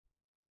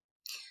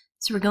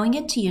So we're going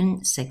into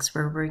Unit 6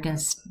 where we're going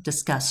to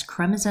discuss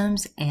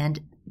chromosomes and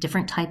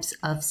different types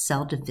of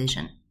cell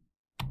division.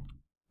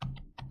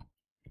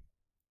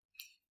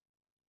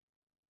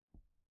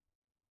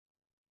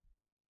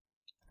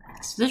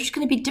 So there's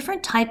going to be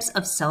different types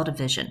of cell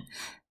division.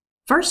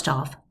 First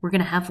off, we're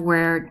going to have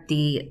where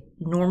the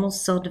normal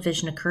cell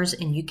division occurs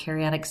in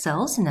eukaryotic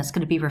cells, and that's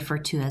going to be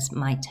referred to as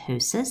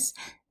mitosis.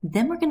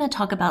 Then we're going to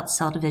talk about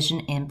cell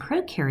division in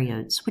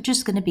prokaryotes, which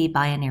is going to be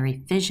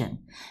binary fission.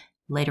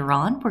 Later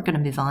on, we're going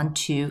to move on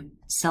to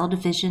cell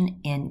division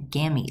in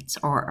gametes,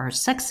 or our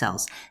sex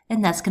cells,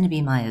 and that's going to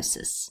be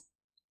meiosis.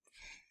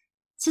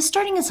 So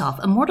starting us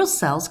off, immortal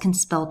cells can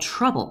spell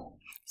trouble,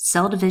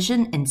 cell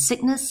division in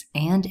sickness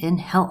and in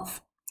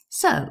health.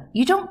 So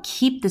you don't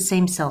keep the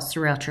same cells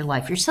throughout your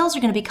life. Your cells are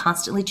going to be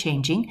constantly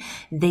changing.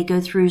 They go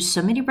through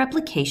so many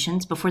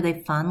replications before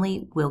they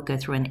finally will go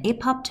through an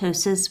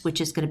apoptosis,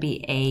 which is going to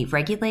be a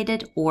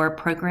regulated or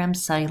programmed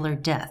cellular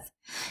death.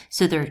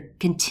 So they're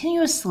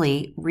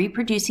continuously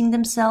reproducing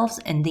themselves,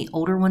 and the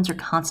older ones are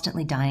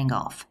constantly dying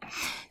off.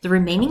 The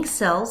remaining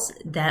cells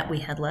that we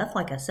had left,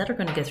 like I said, are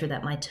going to go through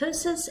that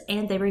mitosis,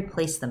 and they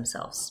replace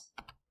themselves.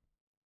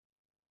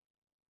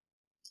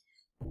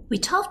 We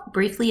talked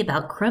briefly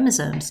about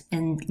chromosomes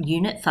in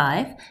Unit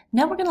 5.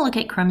 Now we're going to look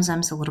at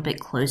chromosomes a little bit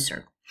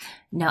closer.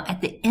 Now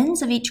at the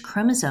ends of each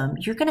chromosome,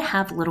 you're going to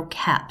have little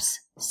caps.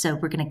 So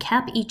we're going to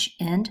cap each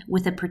end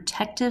with a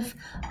protective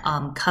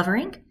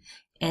covering.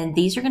 And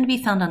these are going to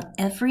be found on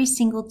every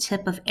single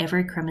tip of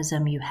every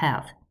chromosome you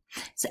have.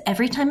 So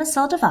every time a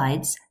cell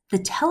divides, the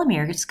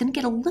telomere is going to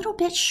get a little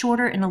bit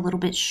shorter and a little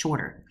bit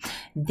shorter.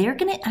 They're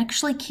going to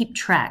actually keep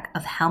track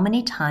of how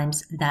many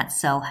times that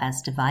cell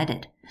has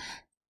divided.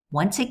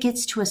 Once it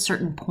gets to a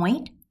certain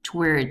point to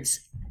where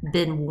it's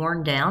been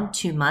worn down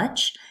too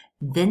much,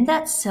 then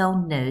that cell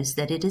knows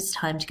that it is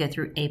time to go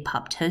through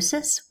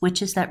apoptosis,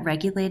 which is that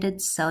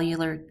regulated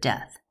cellular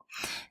death.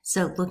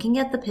 So looking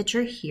at the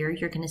picture here,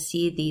 you're going to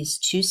see these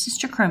two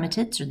sister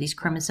chromatids, or these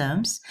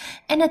chromosomes,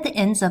 and at the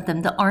ends of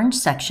them, the orange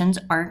sections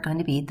are going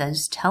to be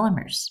those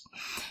telomeres.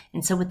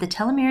 And so with the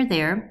telomere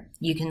there,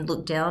 you can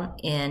look down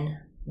in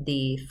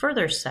the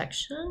further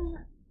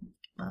section,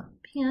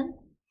 pen,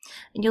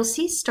 and you'll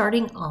see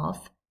starting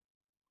off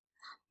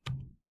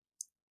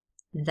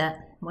that,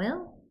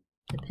 well,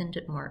 the pen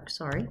didn't work,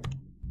 sorry.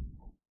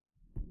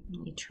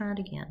 Let me try it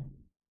again.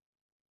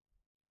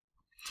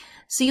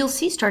 So you'll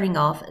see starting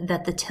off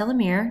that the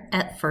telomere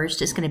at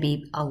first is going to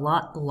be a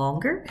lot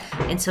longer.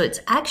 And so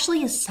it's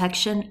actually a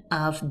section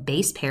of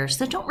base pairs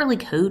that don't really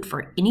code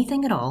for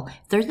anything at all.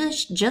 They're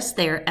just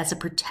there as a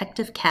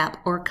protective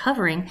cap or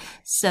covering.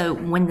 So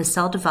when the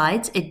cell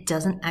divides, it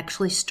doesn't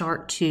actually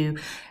start to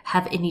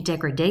have any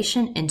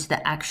degradation into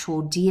the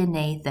actual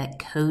DNA that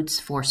codes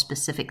for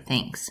specific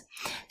things.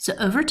 So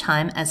over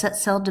time, as that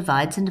cell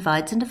divides and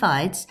divides and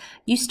divides,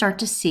 you start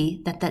to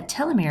see that that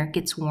telomere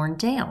gets worn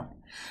down.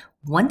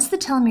 Once the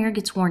telomere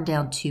gets worn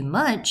down too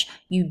much,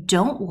 you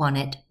don't want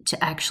it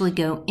to actually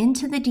go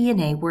into the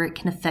DNA where it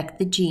can affect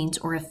the genes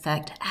or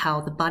affect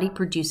how the body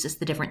produces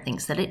the different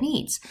things that it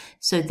needs.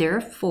 So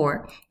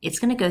therefore, it's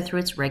going to go through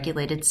its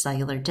regulated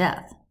cellular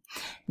death.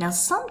 Now,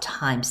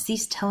 sometimes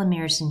these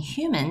telomeres in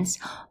humans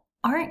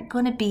aren't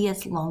going to be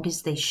as long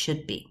as they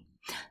should be.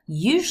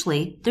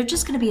 Usually, they're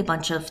just going to be a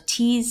bunch of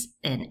T's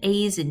and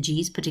A's and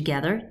G's put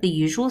together. The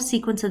usual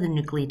sequence of the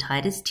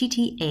nucleotide is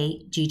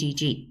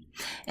TTAGGG.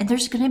 And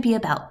there's going to be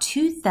about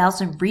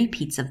 2,000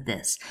 repeats of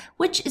this,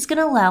 which is going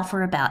to allow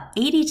for about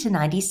 80 to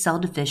 90 cell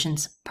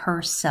divisions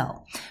per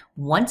cell.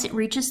 Once it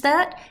reaches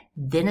that,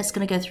 then it's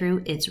going to go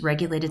through its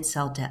regulated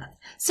cell death.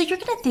 So you're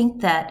going to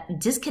think that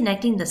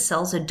disconnecting the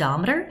cell's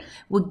odometer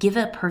would give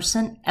a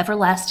person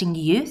everlasting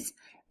youth,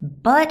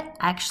 but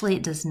actually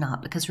it does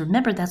not, because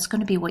remember, that's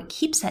going to be what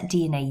keeps that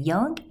DNA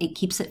young. It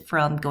keeps it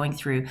from going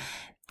through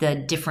the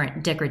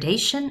different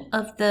degradation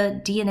of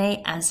the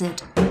DNA as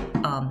it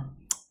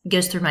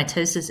goes through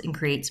mitosis and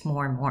creates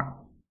more and more.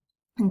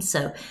 And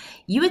so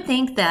you would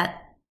think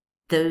that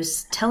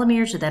those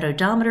telomeres or that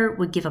odometer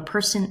would give a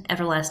person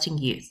everlasting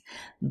youth.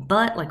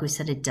 But like we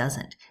said, it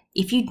doesn't.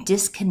 If you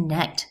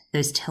disconnect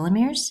those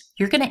telomeres,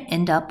 you're going to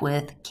end up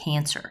with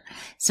cancer.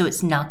 So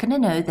it's not going to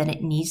know that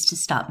it needs to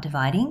stop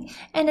dividing,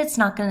 and it's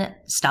not going to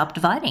stop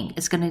dividing.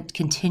 It's going to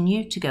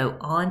continue to go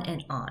on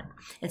and on.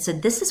 And so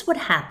this is what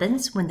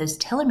happens when those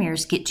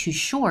telomeres get too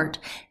short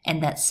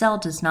and that cell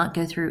does not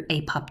go through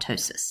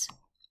apoptosis.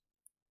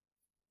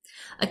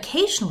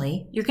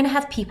 Occasionally, you're going to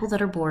have people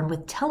that are born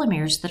with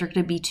telomeres that are going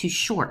to be too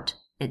short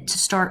to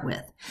start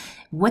with.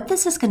 What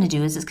this is going to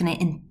do is it's going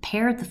to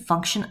impair the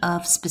function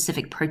of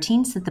specific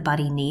proteins that the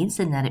body needs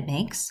and that it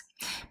makes.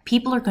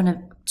 People are going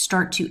to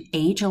start to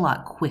age a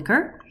lot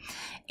quicker.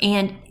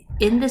 And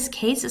in this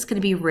case, it's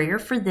going to be rare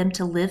for them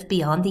to live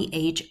beyond the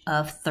age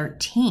of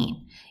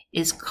 13.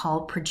 It's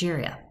called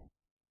progeria.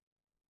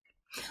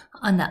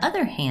 On the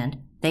other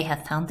hand, they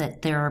have found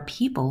that there are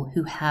people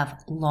who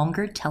have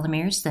longer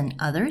telomeres than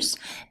others,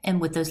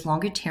 and with those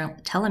longer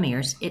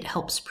telomeres, it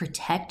helps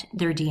protect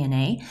their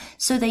DNA,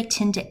 so they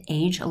tend to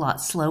age a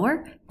lot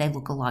slower, they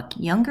look a lot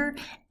younger,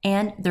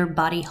 and their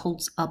body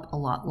holds up a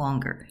lot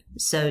longer.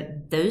 So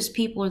those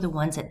people are the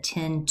ones that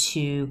tend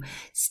to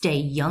stay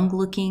young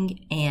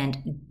looking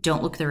and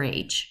don't look their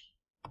age.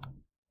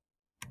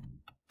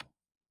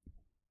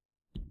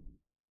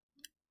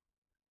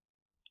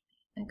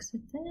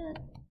 Exit that.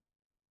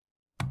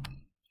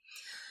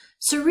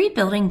 So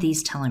rebuilding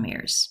these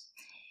telomeres,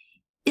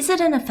 is it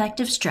an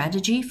effective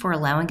strategy for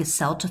allowing a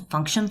cell to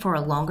function for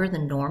longer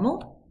than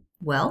normal?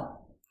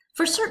 Well,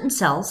 for certain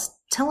cells,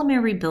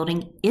 telomere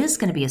rebuilding is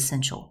going to be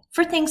essential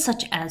for things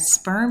such as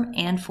sperm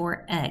and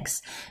for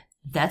eggs.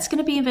 That's going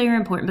to be very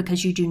important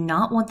because you do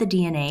not want the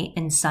DNA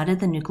inside of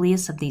the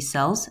nucleus of these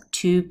cells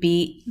to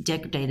be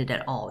degraded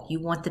at all. You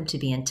want them to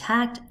be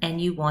intact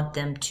and you want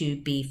them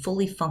to be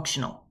fully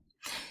functional.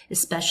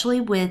 Especially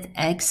with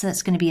eggs,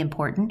 that's going to be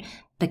important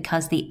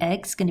because the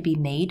egg's going to be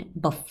made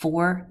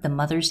before the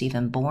mother's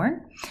even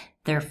born.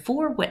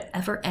 Therefore,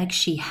 whatever eggs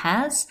she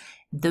has,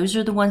 those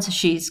are the ones that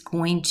she's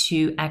going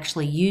to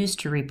actually use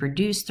to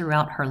reproduce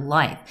throughout her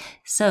life.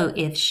 So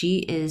if she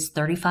is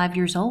 35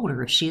 years old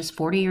or if she is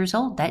 40 years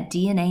old, that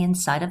DNA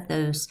inside of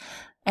those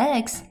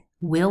eggs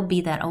will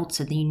be that old.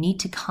 So you need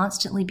to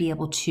constantly be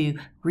able to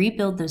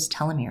rebuild those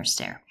telomeres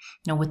there.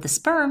 Now with the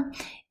sperm,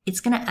 it's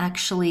going to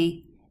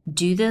actually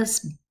do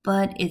this,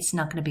 but it's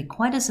not going to be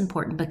quite as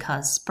important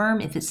because sperm,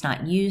 if it's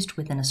not used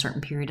within a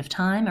certain period of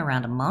time,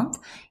 around a month,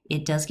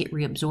 it does get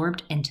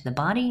reabsorbed into the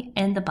body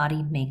and the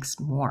body makes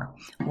more.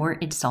 Or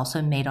it's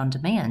also made on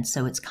demand,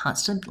 so it's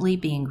constantly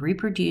being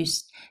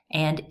reproduced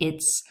and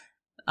it's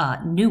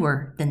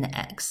newer than the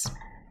eggs.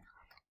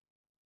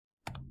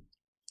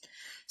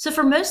 So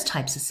for most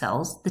types of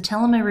cells, the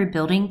telomere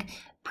rebuilding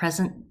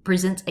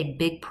presents a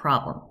big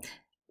problem.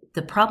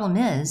 The problem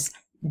is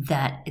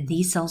that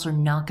these cells are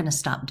not going to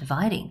stop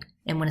dividing.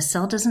 And when a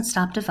cell doesn't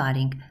stop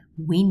dividing,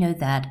 we know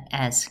that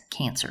as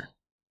cancer.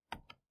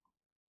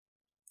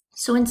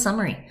 So in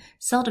summary,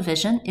 cell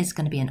division is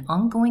going to be an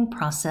ongoing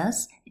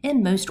process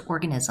in most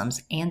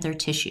organisms and their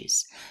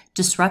tissues.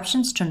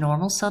 Disruptions to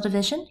normal cell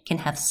division can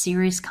have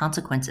serious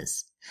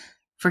consequences.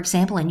 For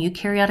example, in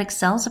eukaryotic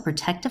cells, a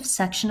protective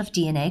section of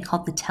DNA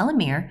called the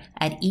telomere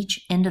at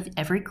each end of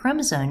every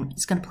chromosome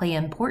is going to play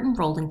an important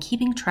role in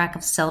keeping track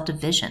of cell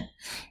division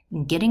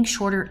and getting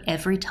shorter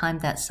every time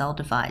that cell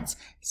divides.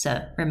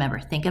 So remember,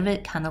 think of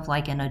it kind of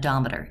like an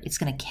odometer. It's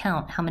going to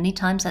count how many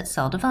times that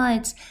cell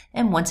divides,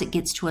 and once it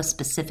gets to a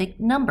specific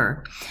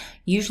number,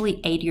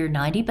 usually 80 or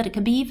 90, but it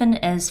could be even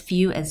as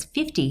few as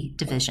 50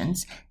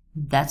 divisions,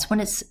 that's when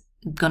it's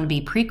going to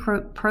be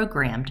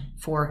pre-programmed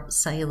for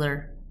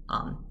cellular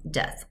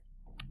death.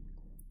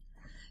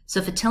 So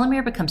if a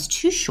telomere becomes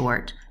too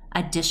short,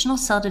 additional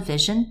cell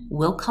division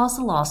will cause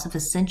the loss of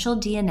essential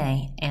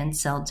DNA and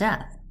cell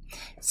death.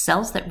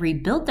 Cells that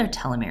rebuild their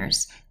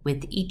telomeres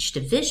with each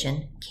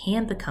division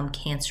can become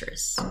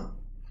cancerous.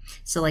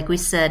 So like we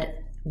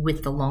said,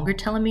 with the longer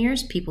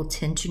telomeres, people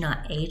tend to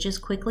not age as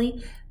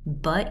quickly,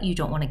 but you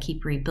don't want to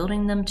keep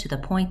rebuilding them to the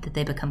point that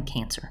they become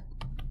cancer.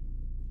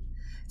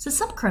 So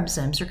some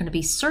chromosomes are going to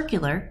be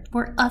circular,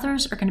 where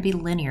others are going to be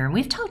linear. And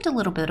we've talked a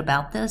little bit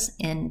about this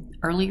in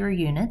earlier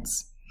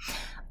units.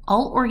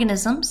 All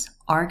organisms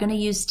are going to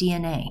use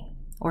DNA,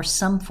 or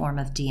some form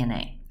of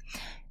DNA.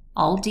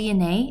 All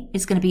DNA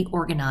is going to be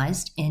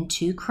organized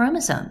into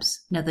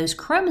chromosomes. Now those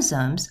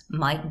chromosomes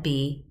might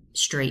be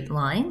straight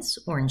lines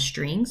or in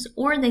strings,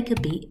 or they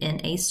could be in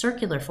a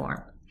circular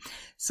form.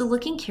 So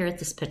looking here at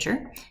this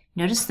picture,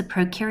 notice the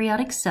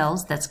prokaryotic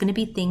cells. That's going to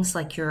be things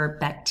like your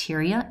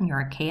bacteria and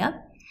your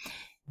archaea.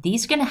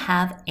 These are going to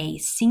have a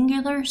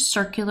singular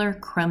circular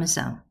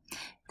chromosome.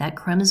 That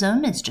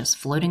chromosome is just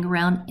floating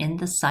around in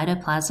the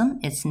cytoplasm.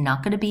 It's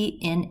not going to be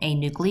in a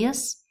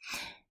nucleus.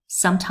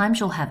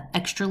 Sometimes you'll have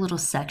extra little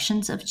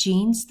sections of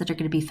genes that are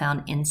going to be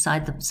found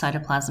inside the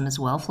cytoplasm as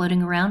well,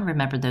 floating around.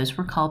 Remember, those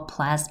were called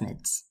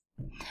plasmids.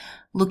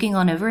 Looking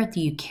on over at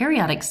the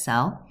eukaryotic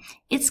cell,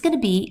 it's going to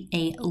be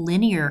a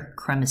linear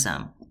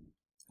chromosome.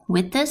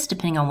 With this,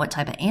 depending on what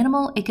type of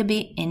animal, it could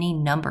be any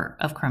number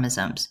of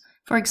chromosomes.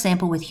 For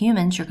example, with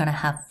humans, you're going to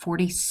have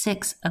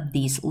 46 of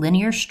these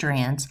linear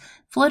strands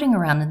floating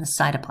around in the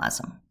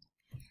cytoplasm.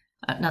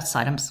 Not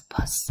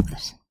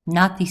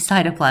the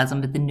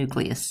cytoplasm, but the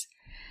nucleus.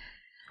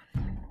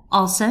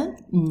 Also,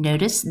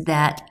 notice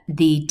that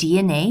the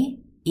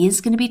DNA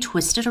is going to be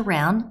twisted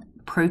around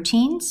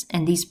proteins,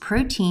 and these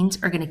proteins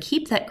are going to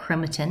keep that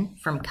chromatin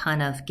from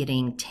kind of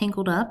getting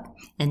tangled up,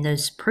 and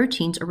those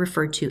proteins are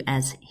referred to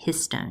as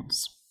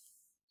histones.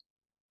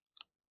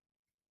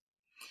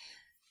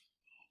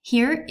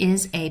 Here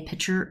is a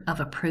picture of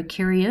a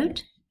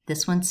prokaryote.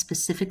 This one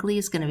specifically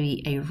is going to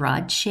be a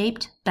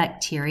rod-shaped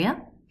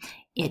bacteria.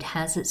 It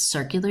has its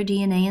circular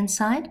DNA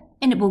inside,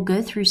 and it will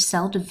go through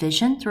cell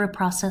division through a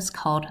process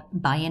called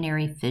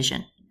binary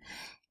fission.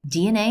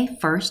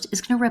 DNA first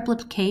is going to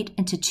replicate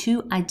into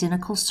two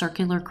identical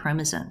circular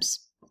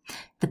chromosomes.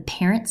 The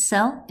parent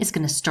cell is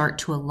going to start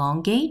to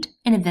elongate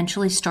and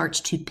eventually starts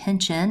to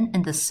pinch in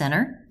the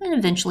center and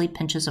eventually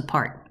pinches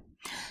apart.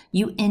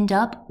 You end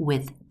up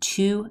with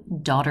 2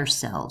 daughter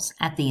cells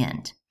at the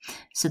end.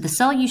 So the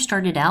cell you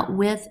started out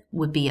with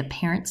would be a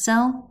parent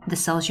cell. The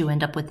cells you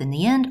end up with in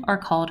the end are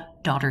called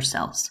daughter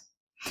cells.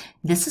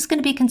 This is going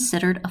to be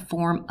considered a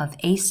form of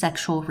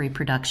asexual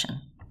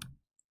reproduction.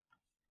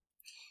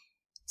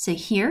 So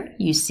here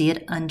you see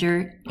it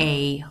under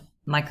a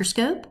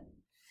microscope.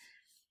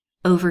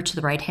 Over to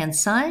the right-hand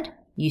side,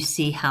 you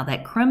see how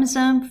that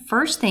chromosome,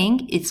 first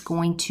thing, it's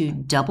going to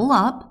double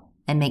up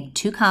and make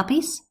 2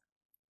 copies.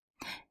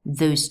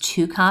 Those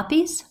 2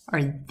 copies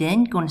are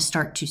then going to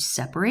start to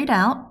separate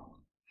out.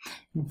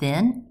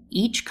 Then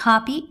each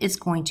copy is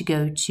going to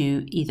go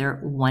to either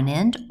one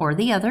end or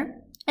the other,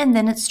 and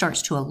then it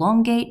starts to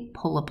elongate,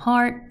 pull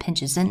apart,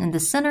 pinches in the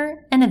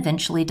center, and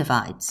eventually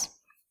divides.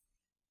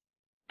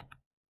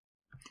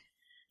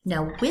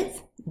 Now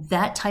with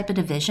that type of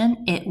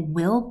division, it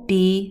will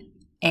be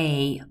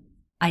a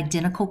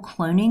identical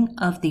cloning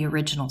of the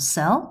original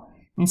cell.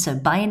 And so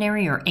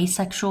binary or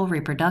asexual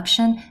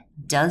reproduction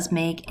does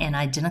make an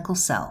identical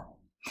cell.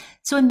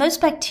 So in most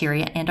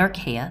bacteria and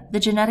archaea, the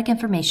genetic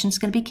information is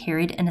going to be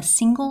carried in a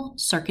single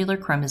circular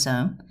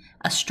chromosome,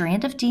 a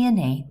strand of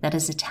DNA that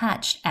is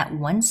attached at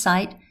one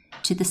site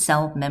to the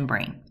cell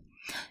membrane.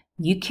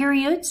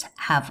 Eukaryotes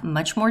have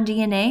much more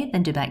DNA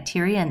than do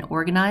bacteria and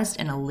organized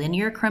in a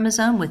linear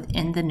chromosome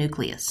within the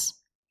nucleus.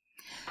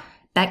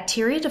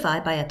 Bacteria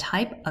divide by a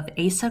type of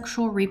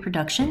asexual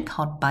reproduction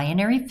called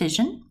binary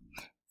fission.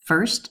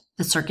 First,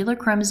 the circular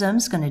chromosome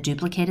is going to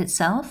duplicate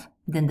itself.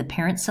 Then the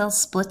parent cell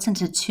splits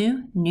into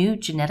 2 new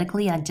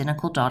genetically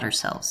identical daughter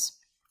cells.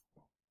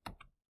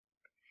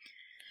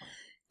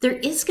 There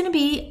is going to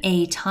be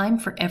a time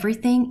for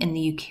everything in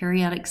the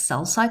eukaryotic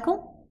cell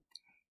cycle.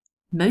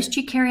 Most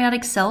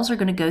eukaryotic cells are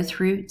going to go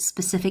through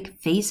specific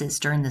phases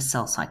during the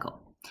cell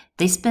cycle.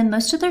 They spend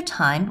most of their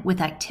time with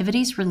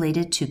activities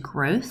related to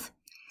growth.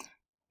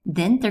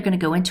 Then they're going to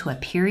go into a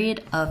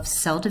period of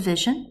cell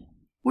division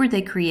where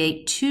they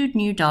create 2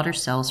 new daughter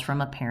cells from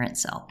a parent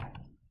cell.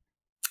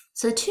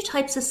 So 2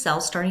 types of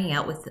cells starting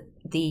out with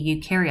the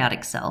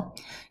eukaryotic cell.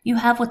 You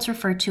have what's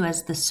referred to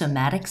as the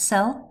somatic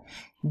cell.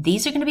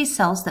 These are going to be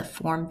cells that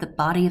form the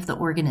body of the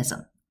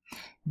organism.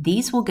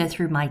 These will go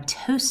through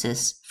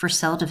mitosis for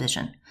cell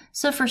division.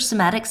 So for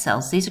somatic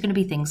cells, these are going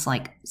to be things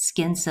like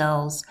skin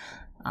cells,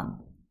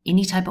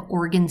 any type of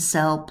organ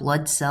cell,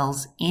 blood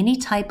cells, any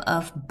type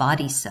of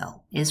body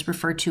cell is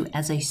referred to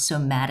as a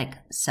somatic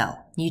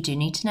cell. You do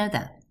need to know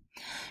that.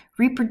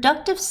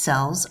 Reproductive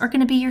cells are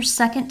going to be your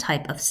second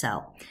type of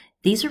cell.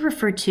 These are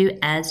referred to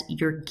as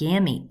your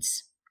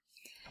gametes.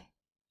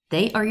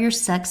 They are your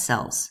sex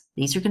cells.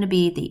 These are going to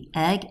be the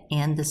egg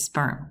and the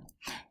sperm.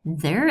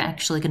 They're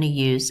actually going to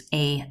use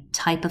a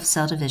type of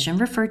cell division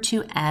referred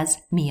to as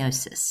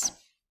meiosis.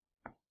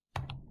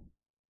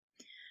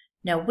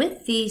 Now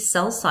with the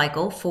cell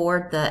cycle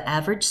for the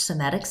average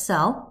somatic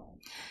cell,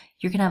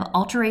 you're going to have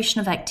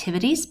alteration of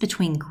activities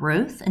between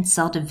growth and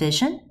cell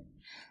division.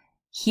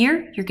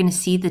 Here you're going to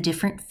see the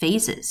different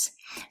phases.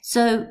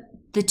 So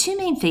the 2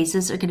 main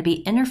phases are going to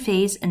be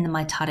interphase and the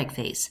mitotic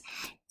phase.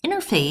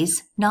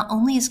 Interphase not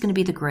only is going to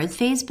be the growth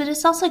phase, but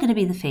it's also going to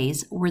be the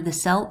phase where the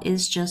cell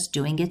is just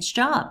doing its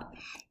job.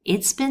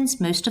 It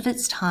spends most of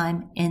its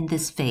time in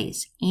this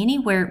phase.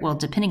 Anywhere, well,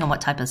 depending on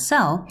what type of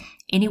cell,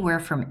 anywhere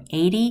from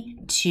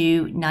 80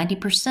 to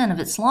 90% of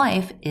its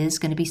life is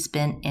going to be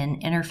spent in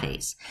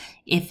interphase.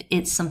 If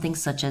it's something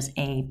such as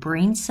a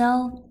brain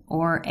cell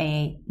or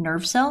a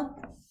nerve cell,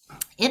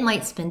 it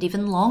might spend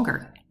even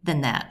longer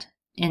than that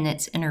in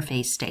its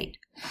interphase state.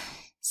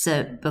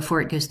 So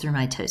before it goes through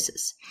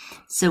mitosis.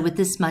 So with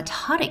this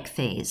mitotic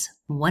phase,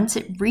 once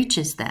it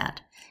reaches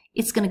that,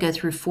 it's going to go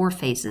through 4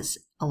 phases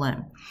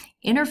alone.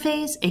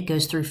 Interphase, it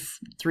goes through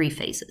 3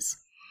 phases.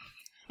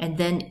 And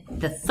then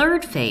the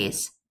third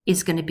phase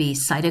is going to be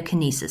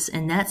cytokinesis,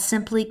 and that's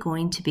simply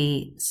going to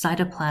be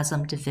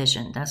cytoplasm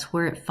division. That's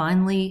where it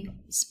finally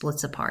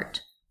splits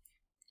apart.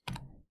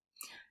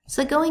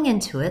 So going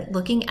into it,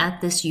 looking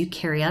at this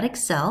eukaryotic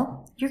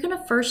cell, you're going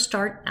to first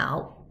start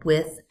out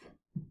with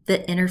the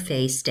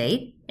interphase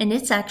state, and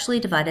it's actually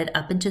divided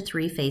up into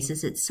 3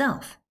 phases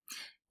itself: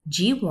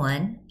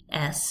 G1,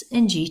 S,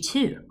 and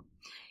G2.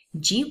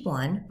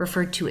 G1,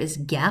 referred to as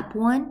gap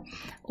 1,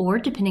 or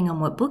depending on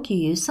what book you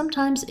use,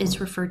 sometimes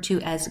it's referred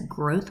to as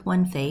growth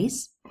 1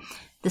 phase.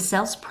 The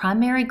cell's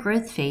primary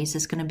growth phase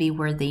is going to be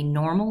where the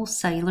normal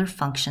cellular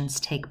functions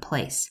take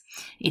place.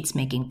 It's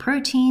making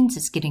proteins,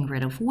 it's getting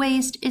rid of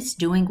waste, it's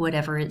doing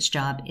whatever its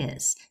job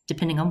is,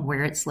 depending on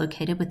where it's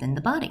located within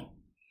the body.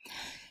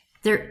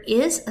 There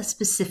is a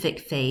specific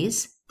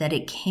phase that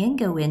it can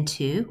go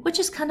into, which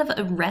is kind of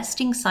a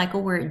resting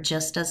cycle where it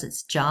just does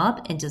its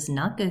job and does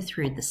not go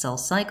through the cell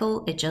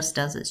cycle. It just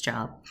does its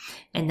job.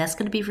 And that's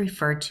going to be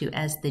referred to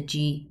as the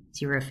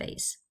G0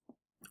 phase.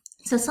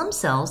 So some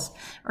cells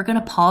are going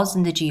to pause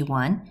in the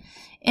G1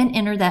 and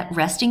enter that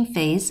resting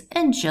phase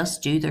and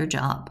just do their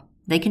job.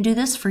 They can do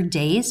this for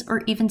days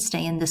or even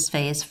stay in this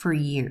phase for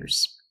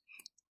years.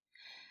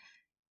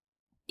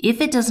 If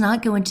it does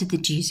not go into the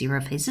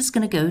G0 phase, it's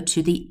going to go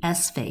to the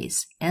S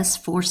phase, S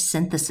for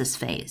synthesis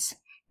phase.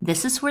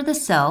 This is where the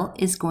cell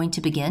is going to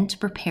begin to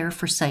prepare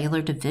for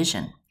cellular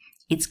division.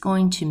 It's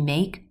going to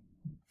make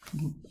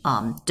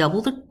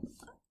double the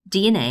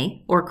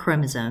DNA or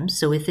chromosomes.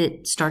 So if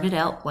it started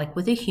out like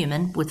with a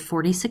human with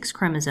 46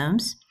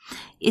 chromosomes,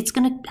 it's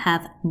going to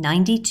have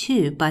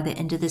 92 by the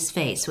end of this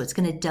phase. So it's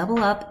going to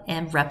double up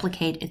and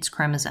replicate its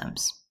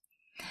chromosomes.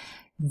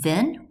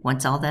 Then,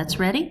 once all that's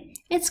ready,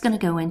 it's going to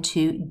go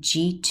into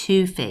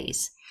G2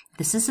 phase.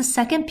 This is the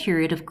second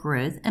period of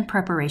growth and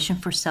preparation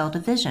for cell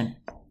division.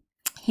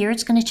 Here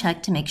it's going to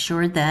check to make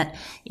sure that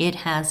it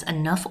has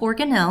enough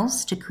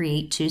organelles to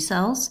create 2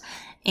 cells,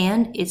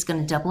 and it's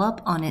going to double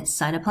up on its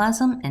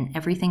cytoplasm and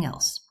everything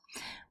else.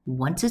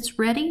 Once it's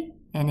ready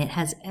and it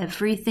has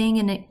everything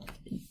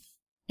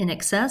in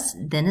excess,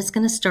 then it's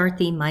going to start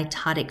the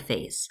mitotic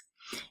phase.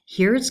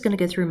 Here it's going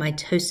to go through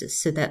mitosis.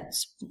 So that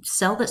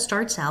cell that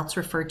starts out is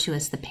referred to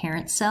as the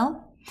parent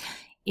cell.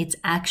 It's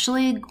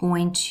actually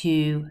going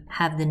to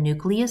have the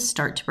nucleus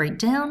start to break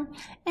down,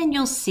 and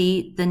you'll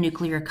see the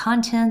nuclear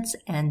contents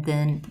and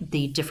then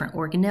the different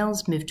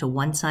organelles move to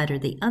one side or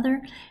the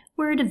other,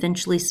 where it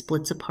eventually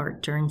splits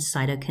apart during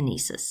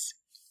cytokinesis.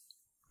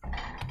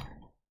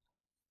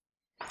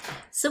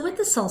 So with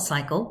the cell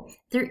cycle,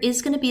 there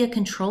is going to be a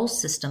control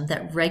system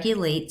that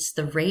regulates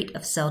the rate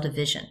of cell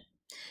division.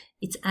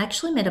 It's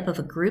actually made up of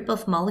a group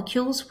of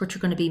molecules, which are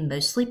going to be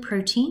mostly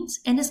proteins,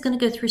 and is going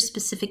to go through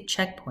specific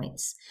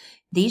checkpoints.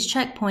 These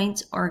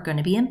checkpoints are going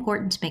to be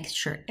important to make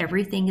sure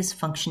everything is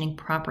functioning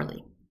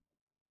properly.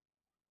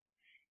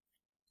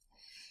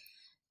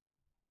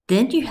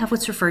 Then you have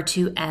what's referred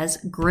to as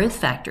growth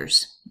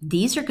factors.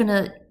 These are going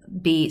to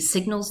be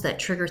signals that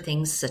trigger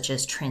things such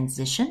as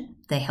transition.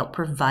 They help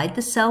provide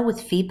the cell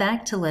with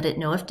feedback to let it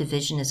know if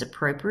division is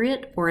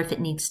appropriate or if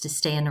it needs to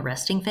stay in a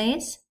resting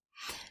phase.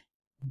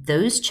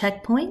 Those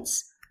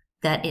checkpoints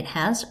that it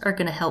has are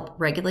going to help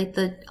regulate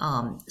the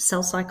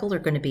cell cycle. They're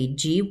going to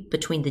be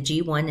between the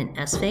G1 and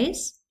S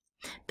phase,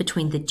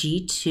 between the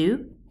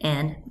G2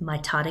 and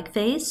mitotic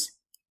phase,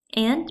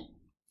 and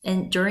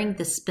during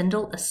the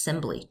spindle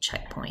assembly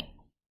checkpoint.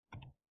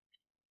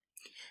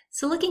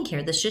 So looking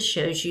here, this just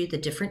shows you the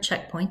different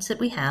checkpoints that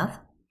we have.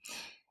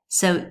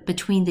 So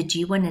between the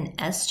G1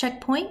 and S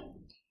checkpoint,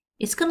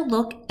 it's going to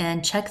look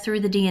and check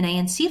through the DNA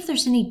and see if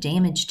there's any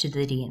damage to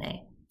the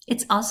DNA.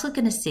 It's also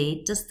going to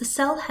see, does the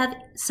cell have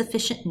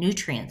sufficient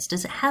nutrients?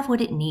 Does it have what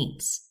it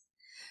needs?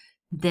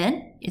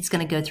 Then it's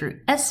going to go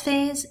through S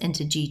phase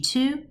into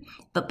G2,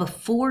 but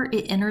before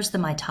it enters the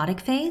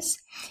mitotic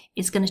phase,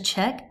 it's going to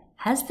check,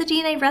 has the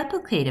DNA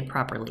replicated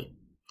properly?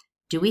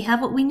 Do we have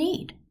what we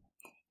need?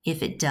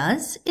 If it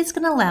does, it's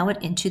going to allow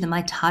it into the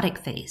mitotic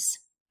phase.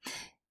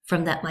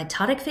 From that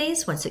mitotic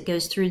phase, once it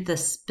goes through the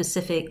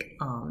specific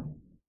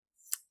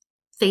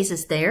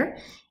phases there,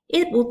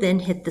 it will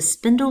then hit the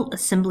spindle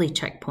assembly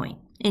checkpoint.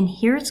 And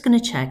here it's going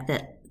to check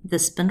that the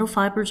spindle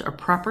fibers are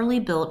properly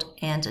built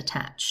and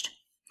attached.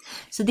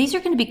 So these are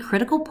going to be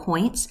critical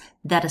points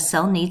that a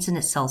cell needs in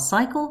its cell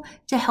cycle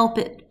to help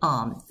it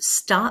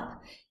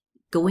stop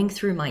going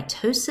through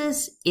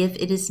mitosis if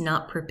it is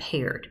not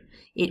prepared.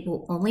 It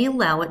will only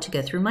allow it to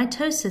go through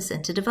mitosis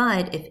and to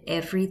divide if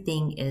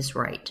everything is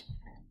right.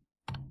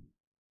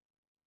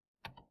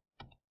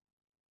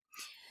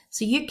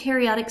 So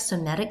eukaryotic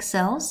somatic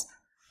cells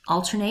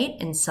alternate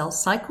in cell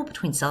cycle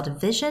between cell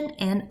division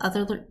and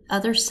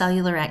other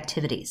cellular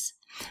activities.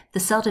 The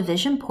cell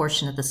division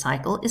portion of the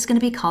cycle is going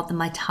to be called the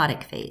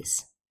mitotic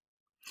phase.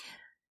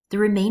 The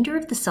remainder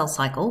of the cell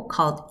cycle,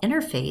 called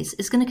interphase,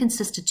 is going to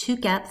consist of 2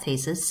 gap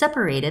phases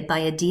separated by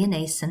a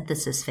DNA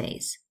synthesis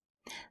phase.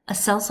 A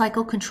cell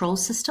cycle control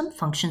system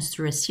functions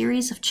through a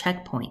series of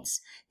checkpoints.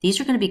 These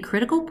are going to be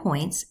critical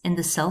points in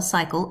the cell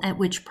cycle at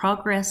which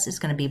progress is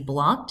going to be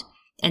blocked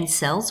and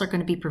cells are going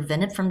to be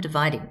prevented from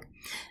dividing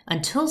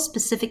until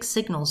specific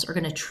signals are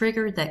going to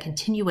trigger that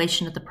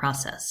continuation of the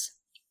process.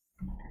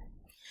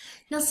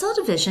 Now, cell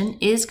division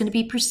is going to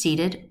be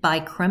preceded by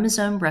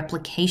chromosome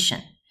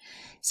replication.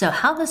 So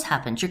how this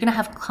happens, you're going to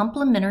have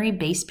complementary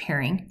base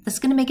pairing that's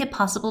going to make it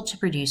possible to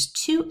produce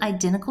 2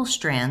 identical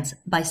strands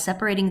by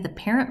separating the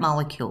parent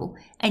molecule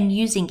and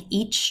using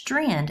each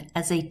strand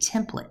as a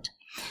template.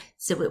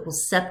 So it will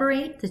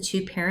separate the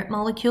 2 parent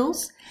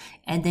molecules,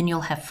 and then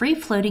you'll have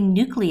free-floating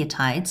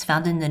nucleotides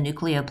found in the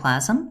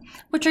nucleoplasm,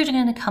 which are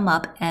going to come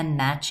up and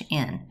match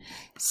in.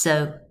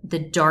 So the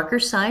darker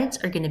sides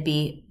are going to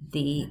be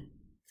the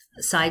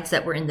sides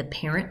that were in the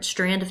parent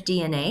strand of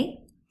DNA.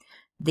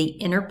 The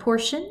inner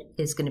portion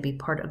is going to be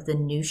part of the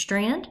new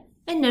strand,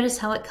 and notice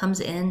how it comes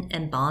in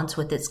and bonds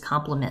with its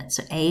complement.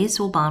 So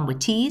A's will bond with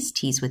T's,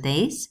 T's with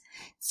A's,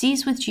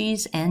 C's with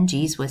G's, and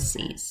G's with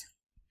C's.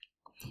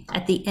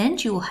 At the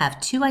end, you will have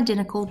 2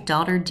 identical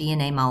daughter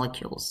DNA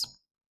molecules.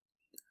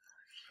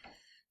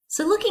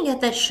 So looking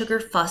at that sugar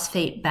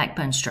phosphate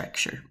backbone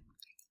structure,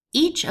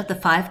 each of the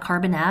 5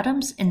 carbon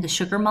atoms in the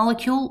sugar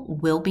molecule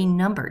will be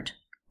numbered.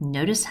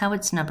 Notice how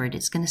it's numbered.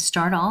 It's going to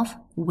start off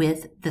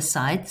with the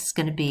side that's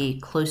going to be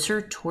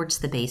closer towards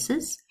the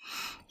bases.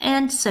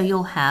 And so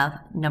you'll have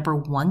number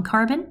 1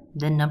 carbon,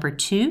 then number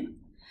 2,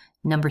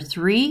 number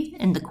 3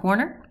 in the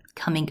corner.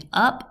 Coming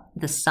up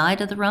the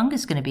side of the rung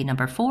is going to be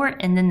number 4,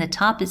 and then the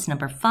top is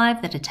number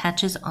 5 that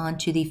attaches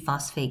onto the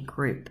phosphate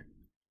group.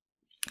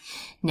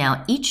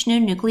 Now, each new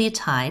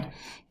nucleotide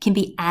can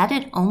be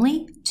added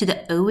only to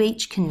the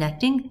OH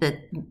connecting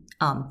the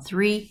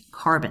 3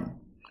 carbon.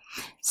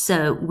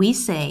 So we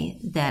say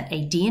that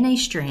a DNA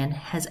strand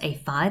has a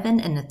 5'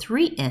 and a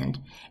 3' and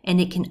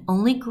it can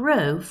only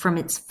grow from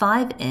its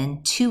 5'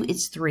 to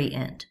its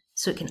 3'.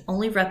 So it can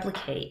only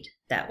replicate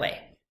that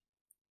way.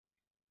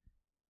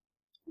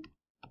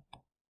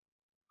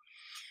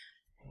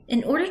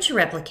 In order to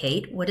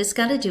replicate, what it's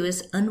got to do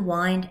is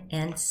unwind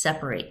and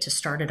separate to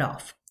start it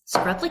off.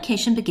 So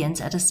replication begins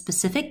at a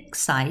specific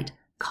site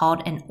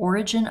called an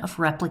origin of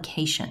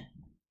replication.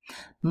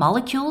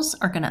 Molecules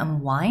are going to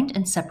unwind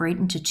and separate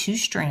into 2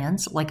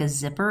 strands like a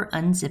zipper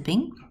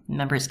unzipping.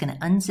 Remember, it's going to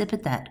unzip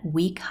at that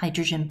weak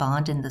hydrogen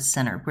bond in the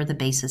center where the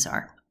bases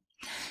are.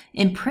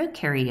 In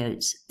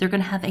prokaryotes, they're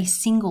going to have a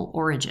single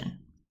origin.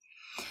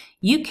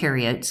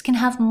 Eukaryotes can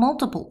have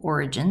multiple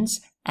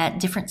origins at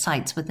different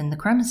sites within the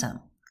chromosome.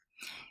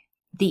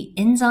 The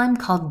enzyme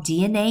called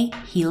DNA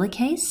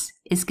helicase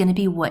is going to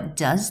be what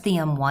does the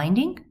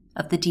unwinding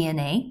of the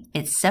DNA.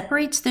 It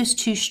separates those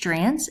 2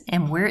 strands,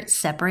 and where it's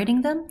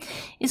separating them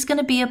is going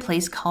to be a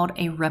place called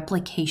a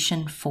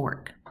replication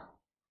fork.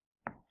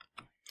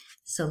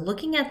 So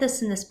looking at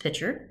this in this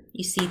picture,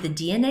 you see the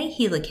DNA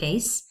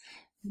helicase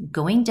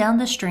going down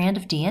the strand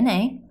of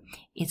DNA.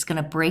 It's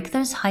going to break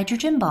those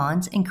hydrogen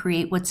bonds and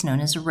create what's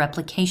known as a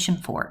replication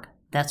fork.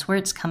 That's where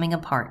it's coming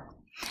apart.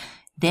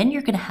 Then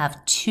you're going to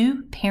have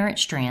 2 parent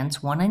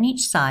strands, 1 on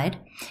each side,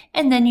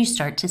 and then you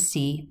start to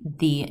see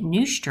the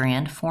new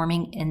strand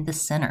forming in the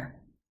center.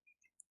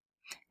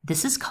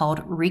 This is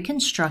called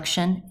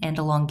reconstruction and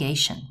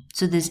elongation.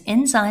 So these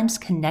enzymes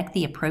connect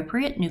the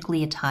appropriate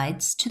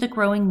nucleotides to the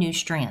growing new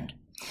strand.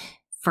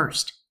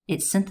 First,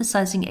 it's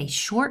synthesizing a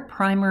short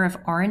primer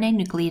of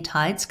RNA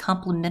nucleotides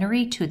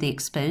complementary to the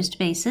exposed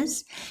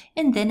bases,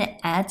 and then it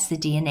adds the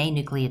DNA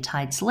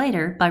nucleotides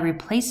later by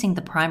replacing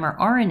the primer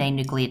RNA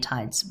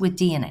nucleotides with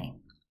DNA.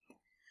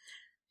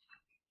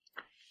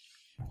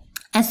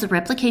 As the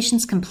replication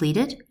is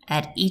completed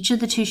at each of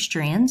the 2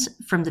 strands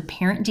from the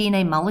parent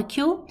DNA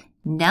molecule,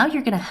 now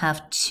you're going to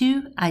have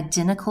 2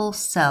 identical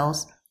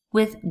cells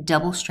with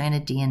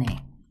double-stranded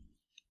DNA.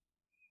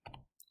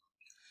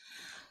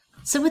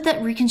 So with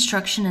that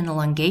reconstruction and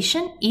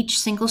elongation, each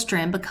single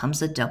strand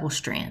becomes a double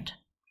strand.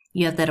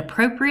 You have that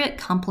appropriate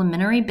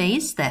complementary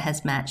base that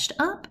has matched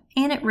up,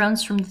 and it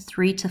runs from the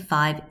 3 to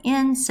 5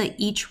 ends, so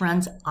each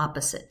runs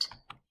opposite.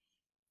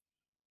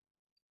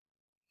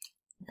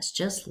 That's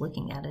just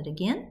looking at it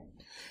again.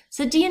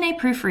 So DNA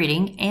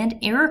proofreading and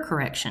error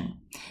correction.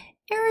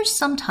 Errors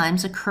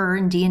sometimes occur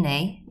in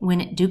DNA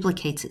when it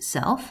duplicates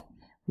itself.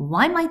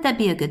 Why might that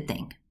be a good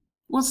thing?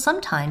 Well,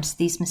 sometimes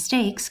these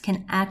mistakes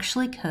can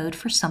actually code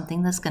for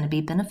something that's going to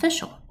be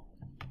beneficial.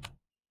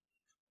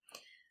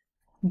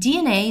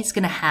 DNA is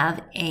going to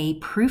have a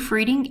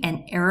proofreading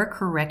and error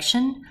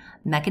correction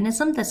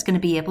mechanism that's going to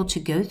be able to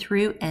go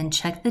through and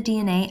check the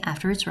DNA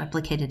after it's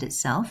replicated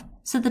itself,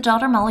 so the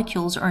daughter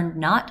molecules are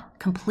not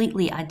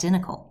completely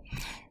identical.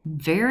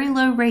 Very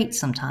low rates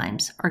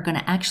sometimes are going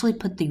to actually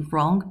put the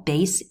wrong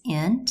base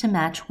in to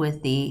match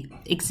with the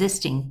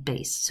existing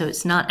base, so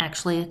it's not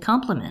actually a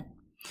complement.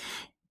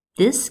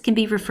 This can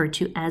be referred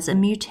to as a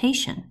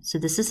mutation. So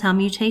this is how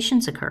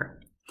mutations occur.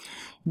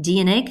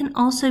 DNA can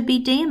also be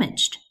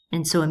damaged,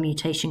 and so a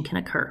mutation can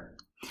occur.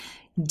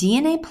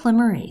 DNA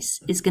polymerase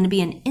is going to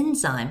be an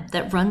enzyme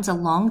that runs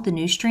along the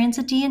new strands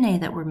of DNA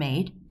that were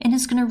made and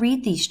is going to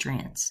read these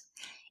strands.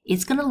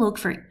 It's going to look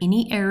for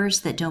any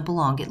errors that don't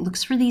belong. It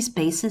looks for these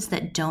bases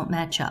that don't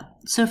match up.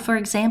 So for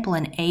example,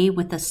 an A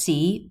with a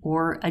C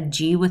or a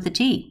G with a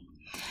T.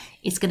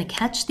 It's going to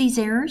catch these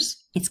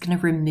errors, it's going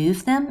to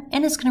remove them,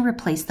 and it's going to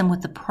replace them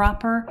with the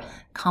proper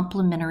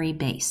complementary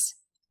base.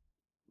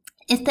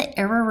 If the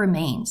error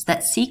remains,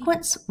 that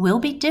sequence will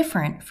be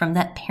different from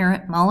that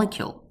parent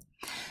molecule.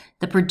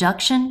 The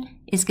production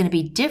is going to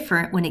be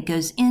different when it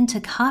goes in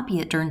to copy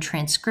it during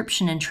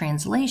transcription and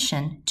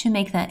translation to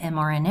make that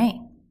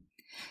mRNA.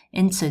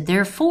 And so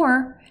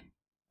therefore,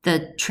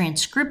 the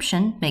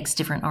transcription makes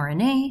different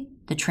RNA,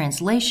 the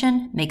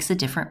translation makes a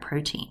different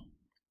protein.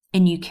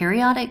 In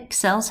eukaryotic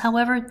cells,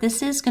 however,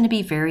 this is going to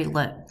be very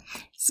low,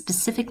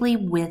 specifically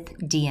with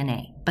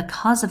DNA.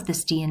 Because of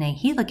this DNA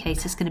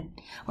helicase,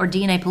 or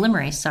DNA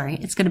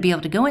polymerase, it's going to be able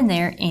to go in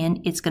there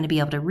and it's going to be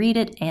able to read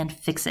it and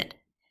fix it.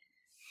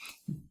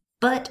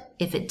 But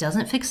if it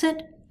doesn't fix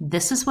it,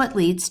 this is what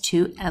leads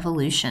to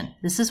evolution.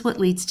 This is what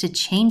leads to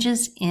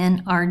changes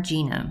in our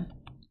genome.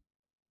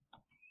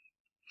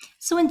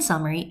 So in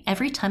summary,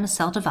 every time a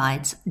cell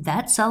divides,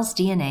 that cell's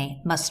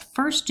DNA must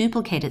first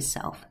duplicate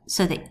itself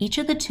so that each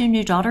of the 2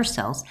 new daughter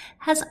cells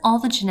has all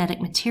the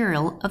genetic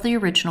material of the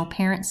original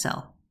parent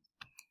cell.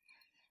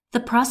 The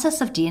process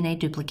of DNA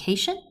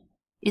duplication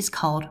is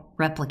called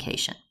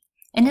replication.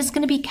 and is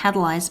going to be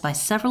catalyzed by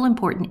several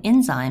important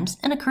enzymes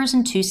and occurs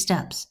in 2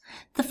 steps.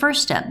 The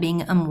first step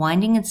being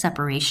unwinding and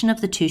separation of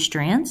the 2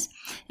 strands,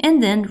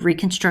 and then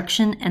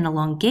reconstruction and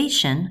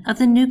elongation of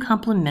the new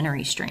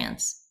complementary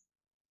strands.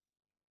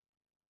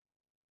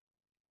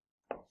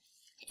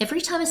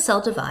 Every time a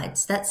cell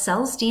divides, that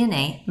cell's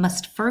DNA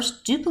must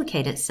first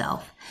duplicate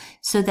itself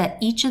so that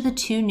each of the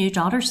 2 new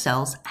daughter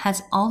cells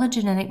has all the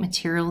genetic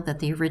material that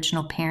the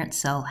original parent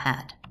cell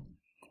had.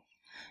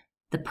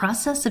 The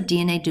process of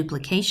DNA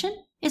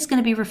duplication is going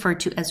to be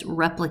referred to as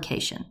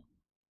replication.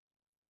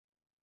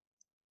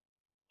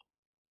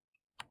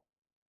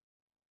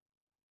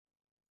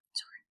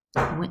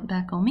 Sorry, it went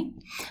back on me.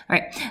 All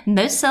right,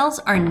 most cells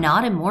are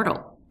not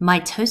immortal.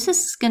 Mitosis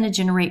is going to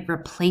generate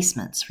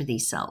replacements for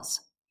these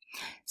cells.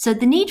 So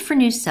the need for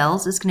new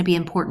cells is going to be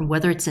important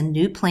whether it's a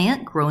new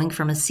plant growing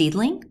from a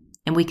seedling,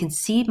 and we can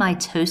see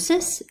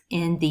mitosis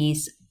in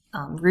these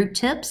root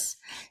tips.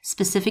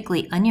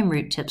 Specifically, onion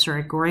root tips are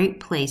a great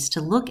place to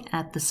look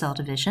at the cell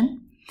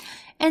division.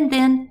 And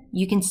then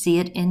you can see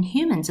it in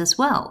humans as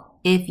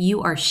well. If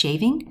you are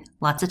shaving,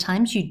 lots of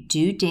times you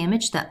do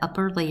damage the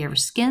upper layer of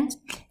skin,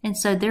 and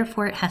so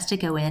therefore it has to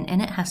go in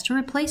and it has to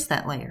replace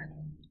that layer.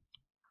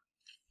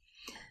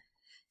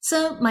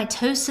 So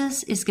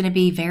mitosis is going to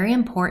be very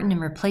important in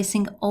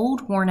replacing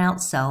old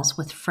worn-out cells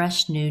with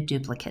fresh new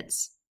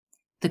duplicates.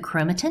 The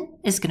chromatin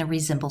is going to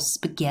resemble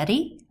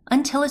spaghetti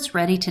until it's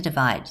ready to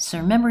divide. So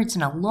remember, it's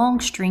in a long,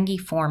 stringy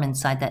form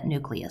inside that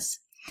nucleus.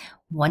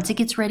 Once it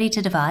gets ready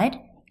to divide,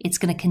 it's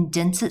going to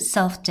condense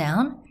itself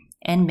down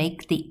and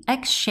make the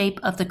X shape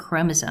of the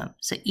chromosome.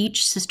 So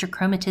each sister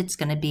chromatid is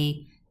going to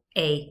be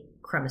a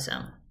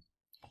chromosome,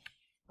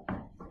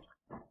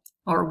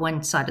 or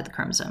one side of the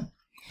chromosome.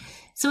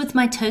 So with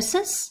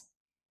mitosis,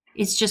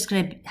 it's just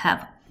going to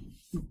have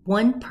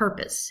one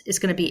purpose. It's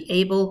going to be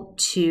able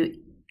to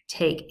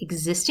take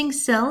existing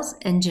cells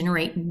and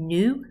generate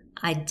new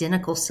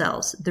identical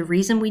cells. The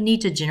reason we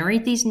need to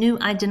generate these new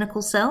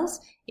identical cells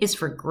is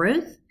for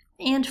growth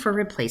and for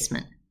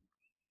replacement.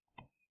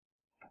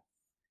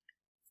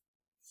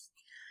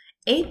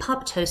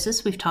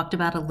 Apoptosis, we've talked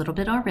about a little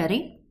bit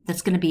already.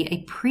 That's going to be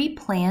a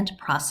pre-planned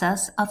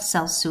process of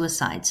cell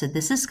suicide. So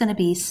this is going to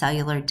be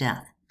cellular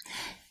death.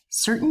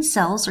 Certain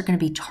cells are going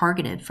to be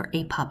targeted for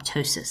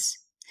apoptosis.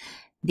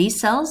 These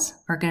cells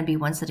are going to be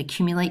ones that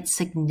accumulate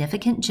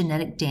significant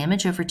genetic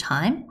damage over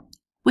time,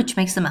 which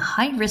makes them a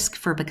high risk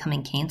for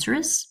becoming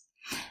cancerous,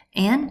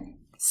 and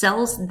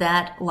cells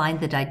that line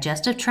the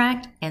digestive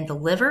tract and the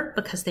liver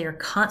because they are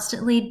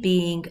constantly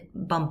being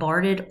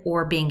bombarded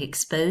or being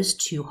exposed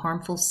to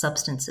harmful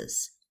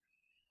substances.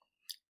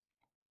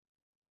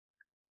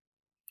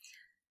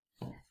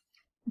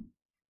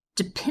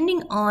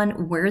 Depending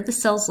on where the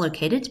cell is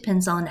located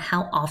depends on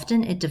how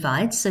often it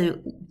divides. So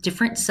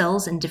different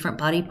cells in different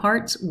body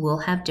parts will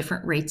have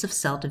different rates of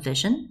cell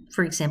division.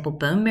 For example,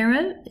 bone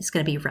marrow is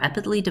going to be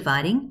rapidly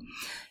dividing.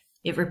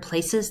 It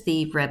replaces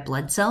the red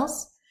blood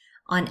cells.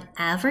 On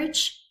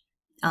average,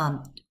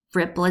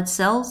 red blood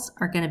cells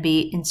are going to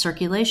be in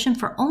circulation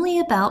for only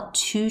about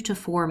 2 to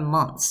 4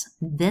 months.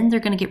 Then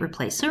they're going to get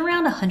replaced. So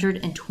around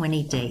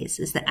 120 days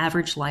is the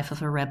average life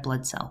of a red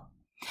blood cell.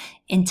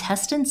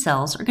 Intestine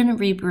cells are going to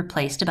be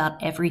replaced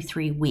about every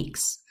 3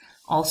 weeks.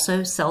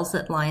 Also, cells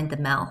that line the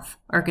mouth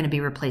are going to be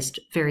replaced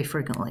very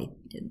frequently,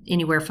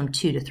 anywhere from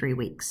 2 to 3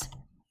 weeks.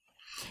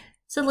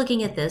 So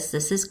looking at this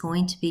is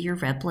going to be your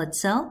red blood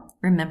cell.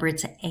 Remember,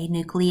 it's an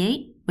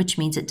anucleate, which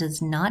means it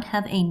does not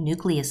have a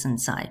nucleus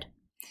inside.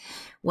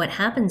 What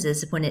happens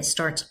is when it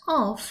starts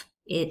off,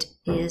 it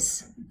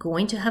is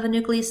going to have a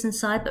nucleus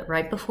inside, but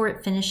right before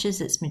it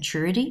finishes its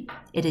maturity,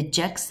 it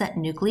ejects that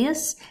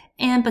nucleus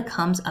and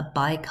becomes a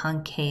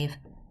biconcave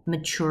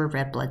mature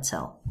red blood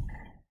cell.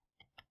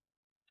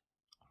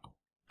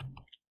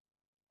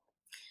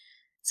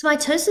 So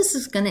mitosis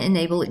is going to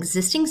enable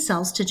existing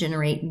cells to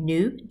generate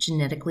new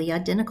genetically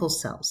identical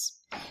cells.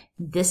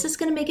 This is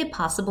going to make it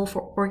possible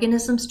for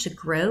organisms to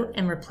grow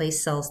and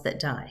replace cells that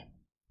die.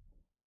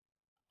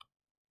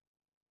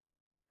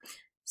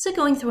 So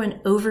going through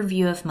an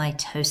overview of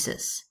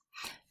mitosis,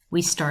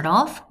 we start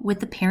off with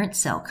the parent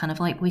cell, kind of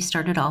like we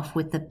started off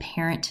with the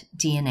parent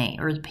DNA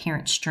or the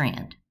parent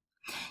strand.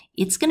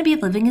 It's going to be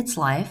living its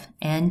life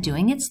and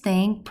doing its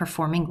thing,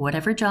 performing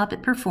whatever job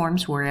it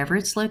performs wherever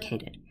it's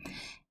located.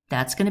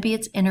 That's going to be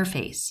its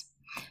interface.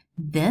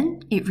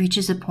 Then it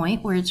reaches a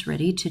point where it's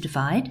ready to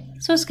divide,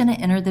 so it's going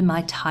to enter the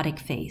mitotic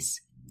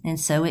phase. And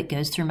so it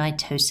goes through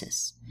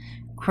mitosis.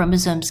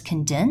 Chromosomes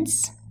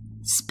condense,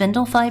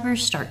 spindle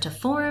fibers start to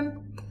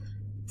form,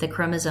 the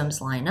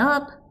chromosomes line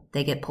up,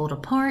 they get pulled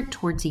apart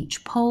towards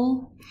each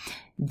pole.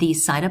 The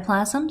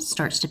cytoplasm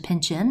starts to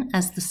pinch in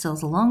as the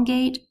cells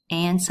elongate,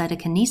 and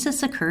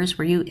cytokinesis occurs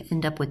where you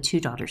end up with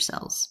 2 daughter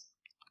cells.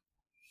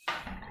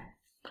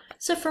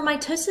 So for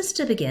mitosis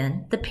to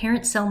begin, the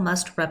parent cell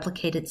must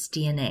replicate its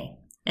DNA,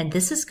 and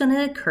this is going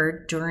to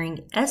occur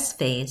during S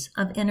phase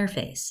of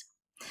interphase.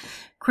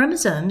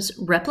 Chromosomes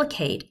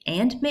replicate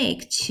and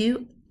make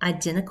 2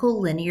 identical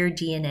linear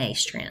DNA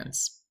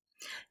strands.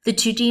 The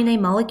 2 DNA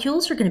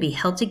molecules are going to be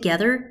held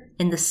together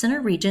in the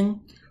center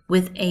region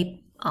with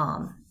a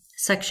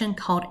section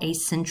called a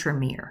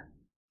centromere.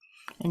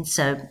 And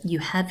so you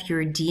have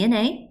your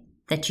DNA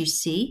that you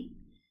see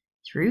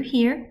through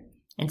here.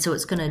 And so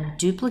it's going to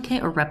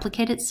duplicate or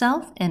replicate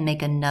itself and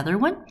make another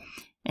one.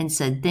 And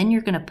so then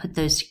you're going to put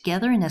those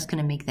together, and that's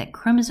going to make that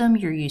chromosome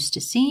you're used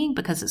to seeing,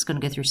 because it's going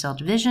to go through cell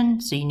division.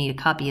 So you need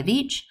a copy of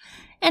each,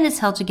 and it's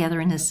held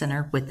together in the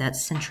center with that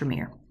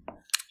centromere.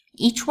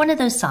 Each one of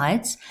those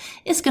sides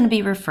is going to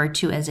be referred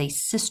to as a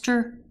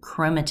sister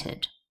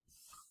chromatid.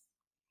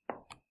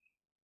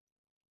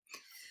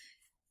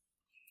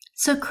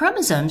 So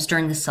chromosomes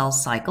during the cell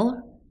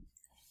cycle,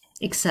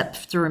 except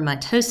through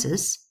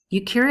mitosis,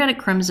 eukaryotic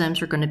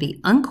chromosomes are going to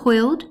be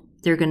uncoiled.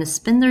 They're going to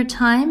spend their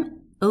time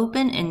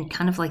open in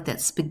kind of like that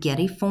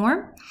spaghetti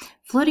form,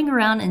 floating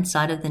around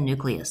inside of the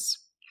nucleus.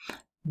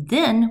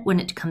 Then, when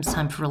it comes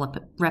time for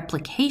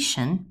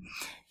replication,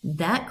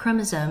 that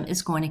chromosome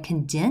is going to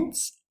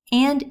condense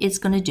and it's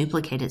going to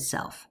duplicate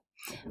itself.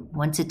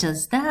 Once it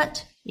does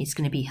that, it's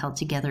going to be held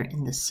together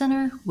in the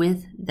center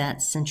with that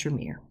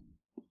centromere.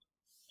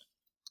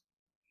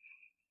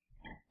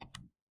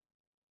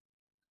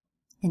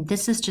 And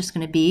this is just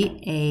going to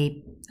be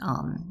a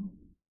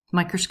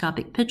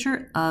microscopic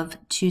picture of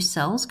two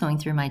cells going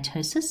through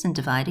mitosis and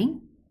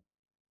dividing.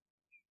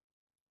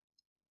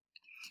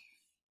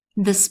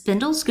 The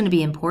spindle is going to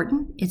be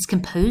important. It's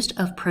composed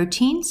of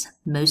proteins,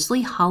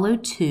 mostly hollow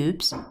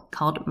tubes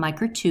called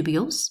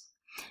microtubules.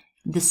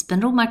 The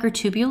spindle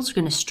microtubules are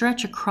going to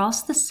stretch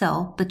across the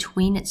cell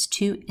between its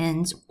two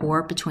ends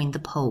or between the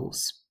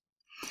poles.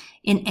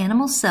 In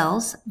animal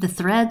cells, the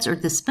threads or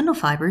the spindle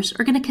fibers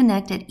are going to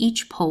connect at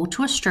each pole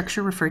to a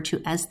structure referred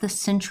to as the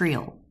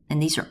centriole,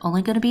 and these are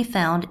only going to be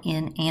found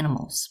in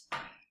animals.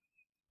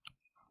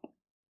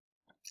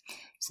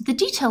 So the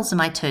details of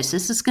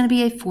mitosis is going to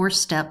be a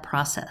four-step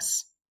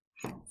process.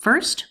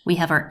 First, we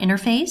have our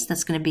interphase.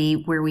 That's going to be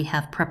where we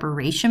have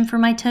preparation for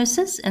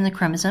mitosis and the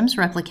chromosomes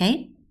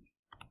replicate.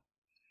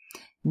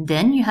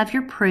 Then you have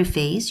your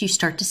prophase. You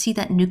start to see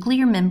that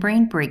nuclear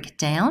membrane break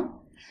down.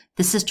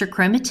 The sister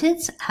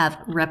chromatids have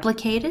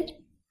replicated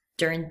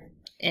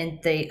and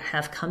they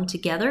have come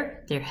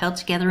together. They're held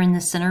together in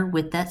the center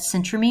with that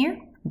centromere.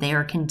 They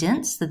are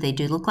condensed, so they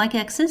do look like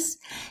X's.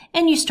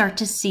 And you start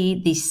to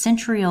see these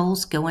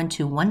centrioles go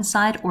into one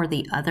side or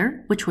the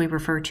other, which we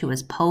refer to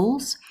as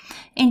poles.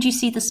 And you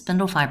see the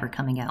spindle fiber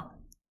coming out.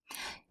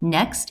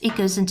 Next, it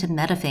goes into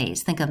metaphase.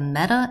 Think of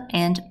meta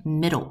and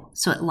middle.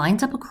 So it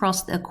lines up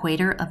across the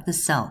equator of the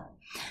cell.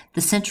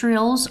 The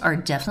centrioles are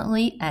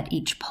definitely at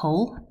each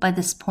pole by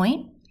this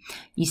point.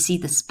 You see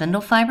the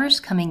spindle fibers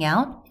coming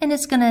out, and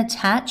it's going to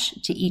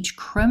attach to each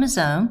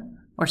chromosome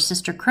or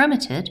sister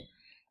chromatid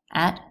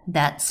at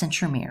that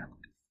centromere.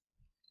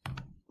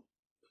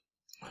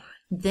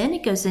 Then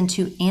it goes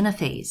into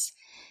anaphase,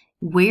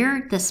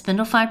 where the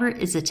spindle fiber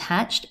is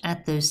attached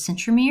at those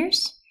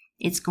centromeres.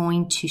 It's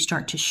going to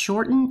start to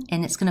shorten,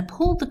 and it's going to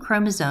pull the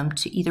chromosome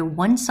to either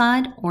one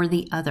side or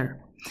the other.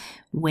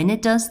 When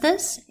it does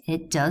this,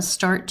 it does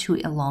start to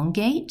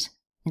elongate.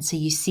 And so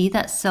you see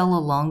that cell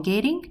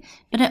elongating,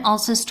 but it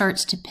also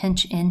starts to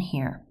pinch in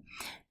here.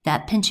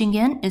 That pinching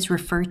in is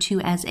referred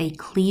to as a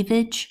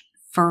cleavage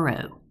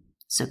furrow.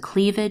 So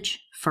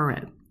cleavage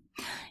furrow.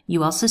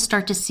 You also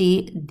start to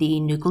see the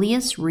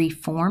nucleus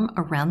reform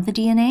around the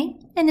DNA,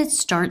 and it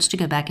starts to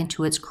go back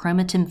into its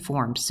chromatin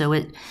form. So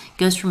it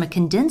goes from a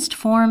condensed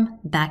form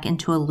back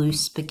into a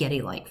loose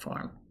spaghetti-like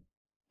form.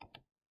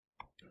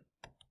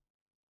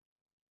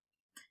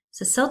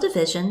 So cell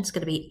division is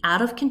going to be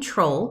out of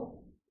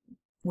control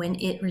when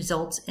it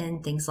results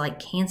in things like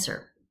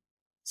cancer.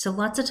 So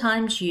lots of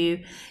times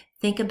you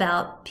think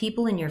about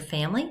people in your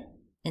family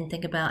and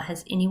think about,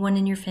 has anyone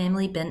in your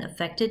family been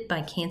affected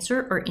by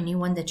cancer or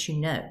anyone that you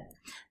know?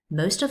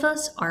 Most of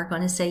us are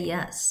going to say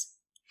yes.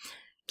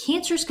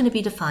 Cancer is going to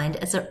be defined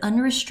as an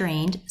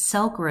unrestrained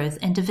cell growth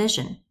and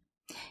division.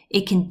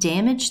 It can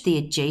damage the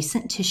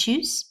adjacent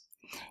tissues,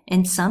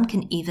 and some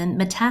can even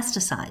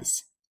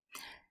metastasize.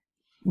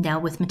 Now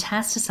with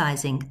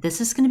metastasizing, this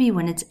is going to be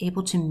when it's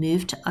able to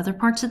move to other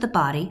parts of the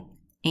body,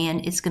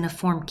 and it's going to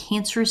form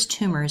cancerous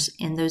tumors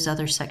in those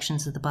other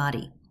sections of the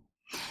body.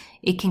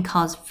 It can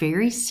cause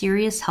very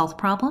serious health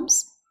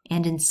problems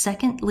and is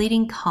second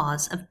leading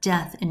cause of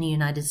death in the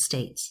United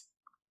States.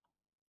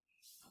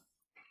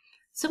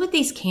 So with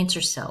these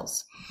cancer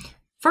cells,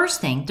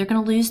 first thing, they're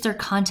going to lose their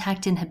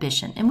contact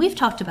inhibition. And we've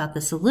talked about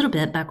this a little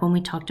bit back when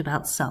we talked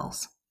about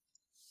cells.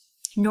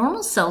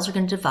 Normal cells are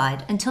going to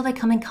divide until they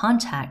come in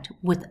contact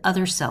with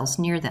other cells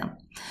near them.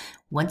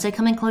 Once they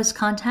come in close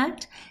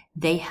contact,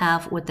 they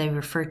have what they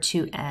refer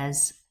to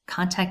as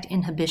contact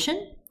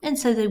inhibition, and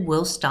so they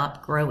will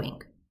stop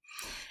growing.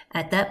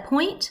 At that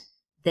point,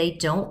 they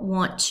don't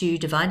want to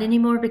divide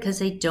anymore because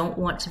they don't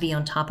want to be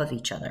on top of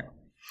each other.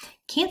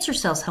 Cancer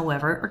cells,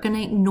 however, are going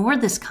to ignore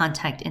this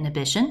contact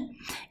inhibition,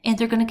 and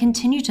they're going to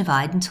continue to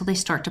divide until they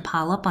start to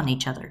pile up on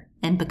each other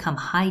and become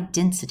high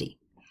density.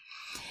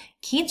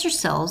 Cancer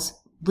cells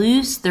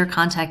lose their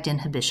contact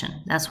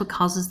inhibition. That's what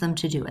causes them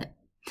to do it.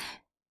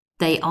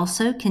 They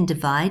also can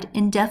divide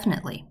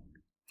indefinitely.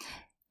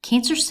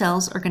 cancer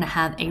cells are going to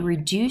have a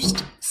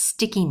reduced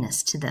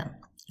stickiness to them.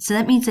 So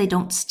that means they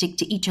don't stick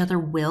to each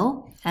other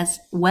as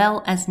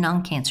well as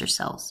non-cancer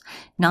cells.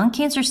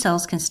 Non-cancer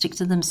cells can stick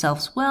to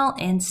themselves well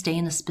and stay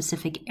in a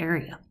specific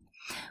area.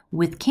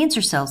 With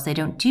cancer cells, they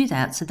don't do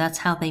that, so that's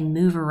how they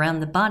move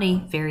around the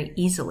body very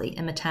easily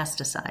and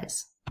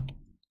metastasize.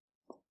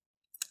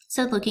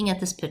 So looking at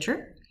this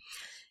picture,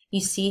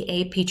 you see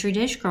a petri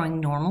dish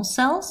growing normal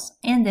cells,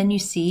 and then you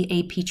see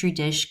a petri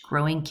dish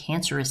growing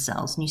cancerous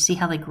cells, and you see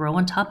how they grow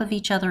on top of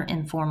each other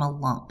and form a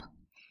lump.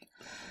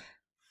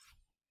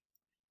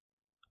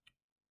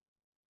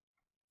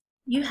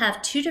 You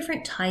have two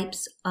different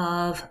types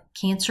of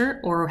cancer,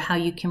 or how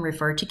you can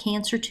refer to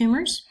cancer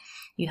tumors.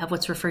 You have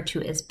what's referred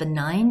to as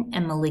benign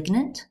and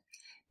malignant.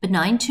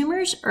 Benign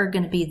tumors are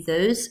going to be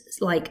those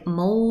like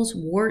moles,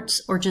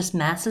 warts, or just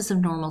masses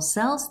of normal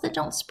cells that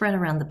don't spread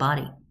around the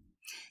body.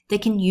 They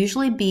can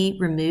usually be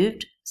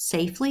removed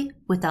safely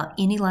without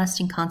any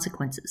lasting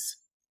consequences.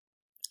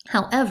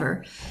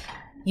 However,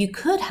 you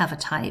could have a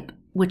type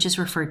which is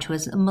referred to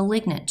as a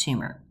malignant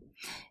tumor.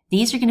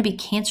 These are going to be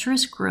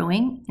cancerous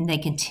growing, and they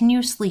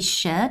continuously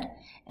shed,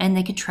 and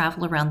they can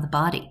travel around the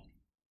body.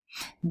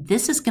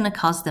 This is going to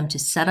cause them to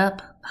set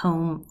up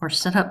home or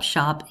set up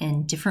shop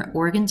in different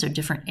organs or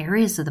different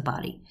areas of the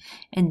body.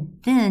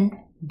 And then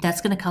that's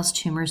going to cause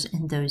tumors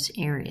in those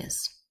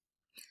areas.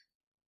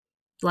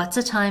 Lots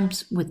of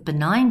times with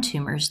benign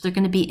tumors, they're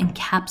going to be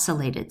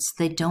encapsulated, so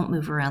they don't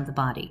move around the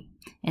body.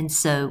 And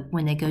so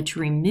when they go to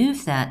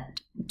remove that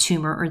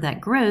tumor or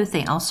that growth,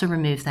 they also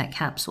remove that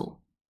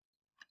capsule.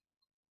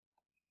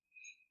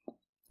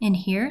 And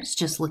here it's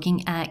just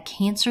looking at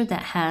cancer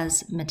that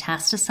has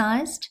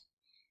metastasized.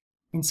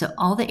 And so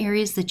all the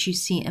areas that you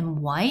see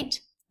in white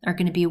are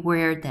going to be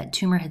where that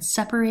tumor had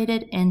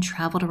separated and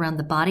traveled around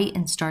the body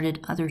and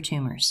started other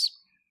tumors.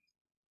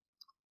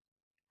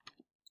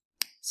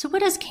 So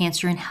what is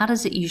cancer, and how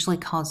does it usually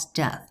cause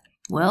death?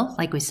 Well,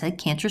 like we said,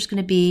 cancer is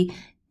going to be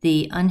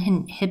the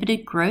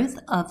uninhibited growth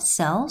of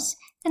cells,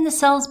 and the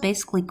cells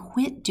basically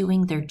quit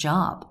doing their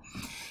job.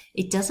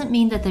 It doesn't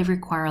mean that they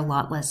require a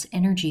lot less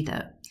energy,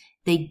 though.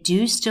 They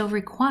do still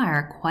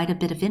require quite a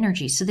bit of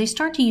energy, so they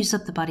start to use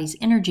up the body's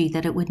energy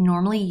that it would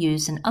normally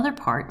use in other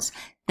parts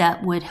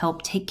that would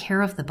help take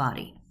care of the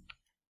body.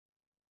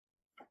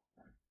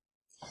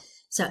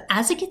 So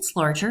as it gets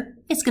larger,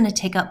 it's going to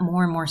take up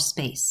more and more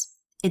space.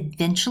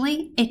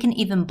 Eventually, it can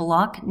even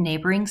block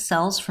neighboring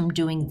cells from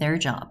doing their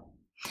job.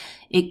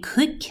 It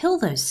could kill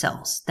those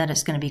cells that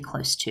it's going to be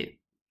close to.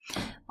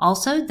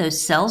 Also,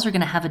 those cells are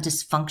going to have a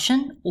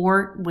dysfunction,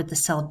 or with the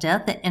cell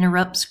death, that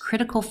interrupts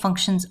critical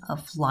functions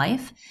of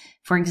life.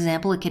 For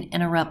example, it can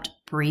interrupt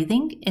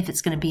breathing if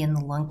it's going to be in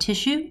the lung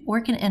tissue, or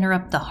it can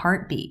interrupt the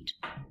heartbeat.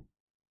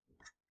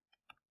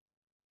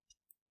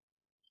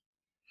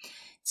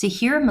 So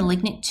here, a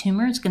malignant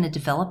tumor is going to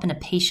develop in a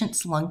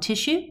patient's lung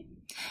tissue.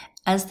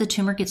 As the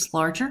tumor gets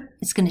larger,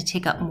 it's going to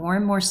take up more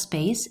and more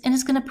space, and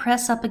it's going to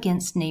press up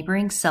against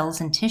neighboring cells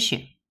and tissue.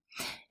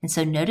 And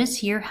so notice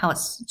here how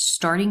it's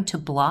starting to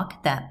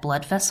block that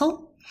blood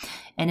vessel.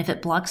 And if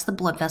it blocks the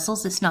blood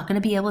vessels, it's not going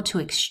to be able to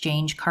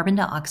exchange carbon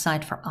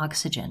dioxide for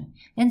oxygen.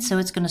 And so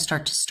it's going to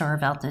start to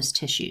starve out those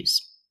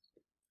tissues.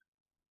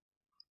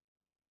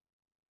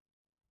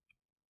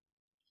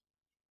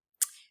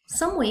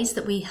 Some ways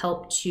that we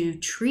help to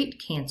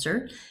treat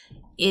cancer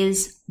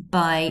is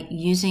by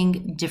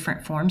using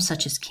different forms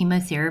such as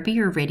chemotherapy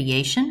or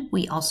radiation.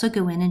 We also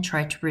go in and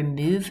try to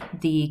remove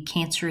the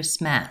cancerous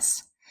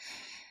mass.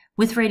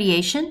 With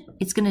radiation,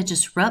 it's going to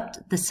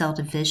disrupt the cell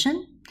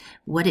division.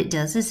 What it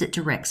does is it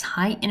directs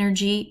high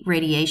energy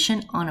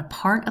radiation on a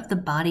part of the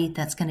body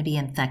that's going to be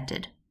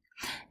infected.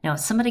 Now, if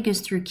somebody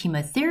goes through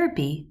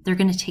chemotherapy, they're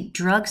going to take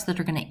drugs that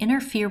are going to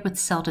interfere with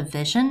cell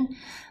division,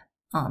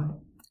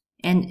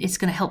 and it's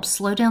going to help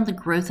slow down the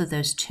growth of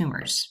those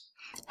tumors.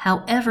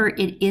 However,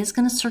 it is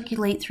going to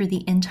circulate through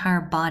the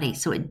entire body,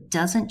 so it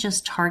doesn't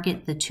just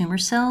target the tumor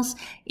cells,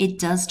 it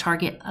does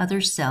target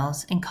other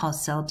cells and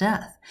cause cell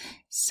death.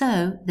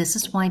 So this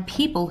is why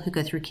people who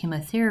go through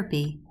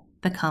chemotherapy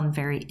become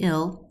very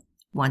ill,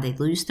 why they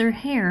lose their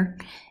hair,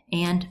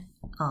 and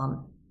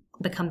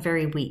become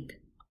very weak.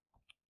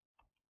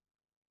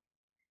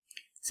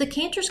 So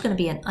cancer is going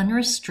to be an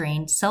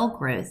unrestrained cell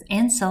growth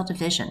and cell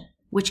division,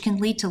 which can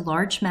lead to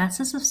large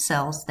masses of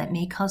cells that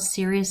may cause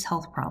serious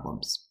health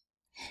problems.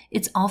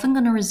 It's often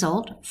going to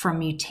result from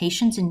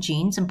mutations in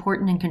genes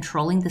important in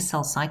controlling the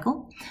cell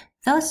cycle,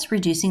 thus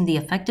reducing the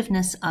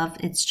effectiveness of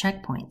its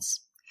checkpoints.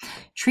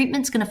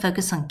 Treatment's going to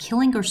focus on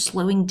killing or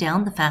slowing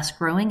down the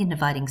fast-growing and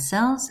dividing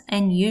cells,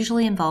 and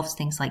usually involves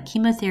things like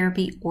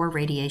chemotherapy or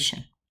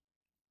radiation.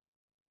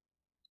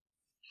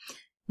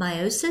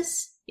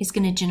 Meiosis is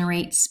going to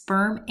generate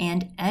sperm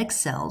and egg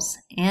cells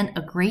and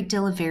a great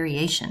deal of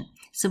variation.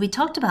 So we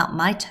talked about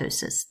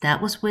mitosis.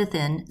 That was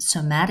within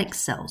somatic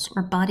cells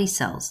or body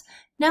cells.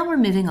 Now we're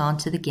moving on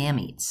to the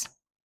gametes.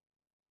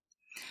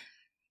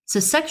 So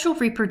sexual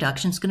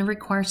reproduction is going to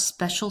require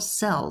special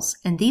cells,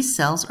 and these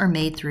cells are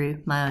made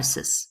through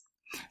meiosis.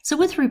 So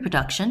with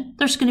reproduction,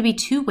 there's going to be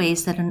two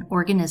ways that an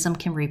organism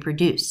can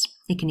reproduce.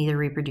 It can either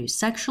reproduce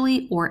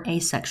sexually or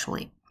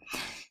asexually.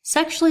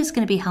 Sexually is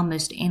going to be how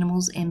most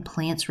animals and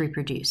plants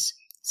reproduce.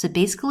 So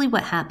basically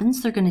what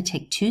happens, they're going to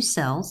take two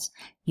cells,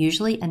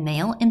 usually a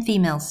male and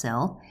female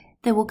cell,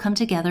 that will come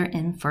together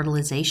in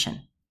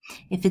fertilization.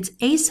 If it's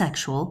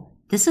asexual,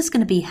 this is going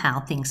to be how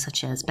things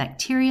such as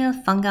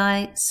bacteria,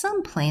 fungi,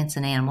 some plants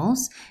and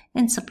animals,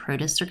 and some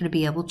protists are going to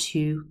be able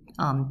to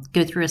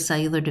go through a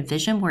cellular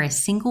division where a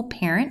single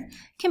parent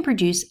can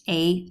produce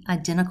a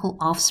identical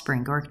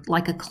offspring or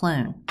like a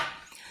clone.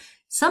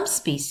 Some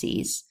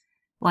species,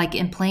 like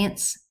in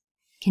plants,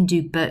 can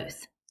do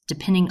both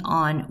depending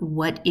on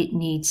what it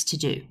needs to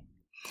do.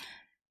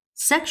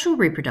 Sexual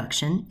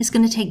reproduction is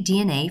going to take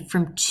DNA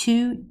from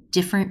two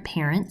different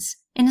parents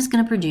and is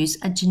going to produce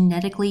a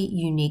genetically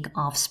unique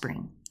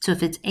offspring. So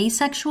if it's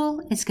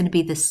asexual, it's going to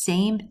be the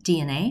same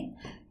DNA.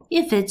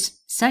 If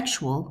it's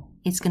sexual,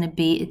 it's going to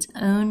be its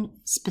own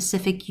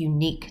specific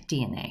unique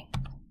DNA.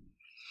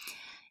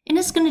 And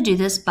it's going to do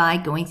this by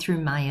going through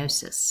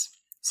meiosis.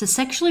 So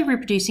sexually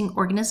reproducing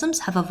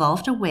organisms have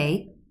evolved a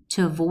way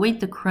to avoid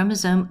the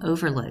chromosome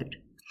overload.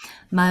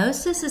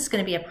 Meiosis is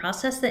going to be a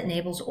process that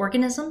enables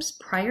organisms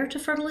prior to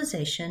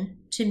fertilization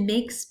to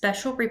make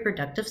special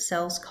reproductive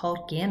cells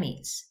called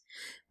gametes.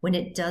 When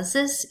it does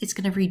this, it's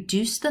going to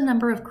reduce the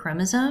number of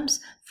chromosomes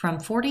from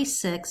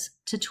 46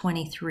 to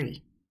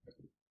 23.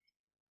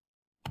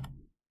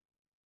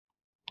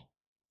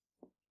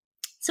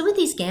 So with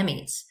these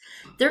gametes,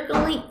 they're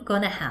only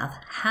going to have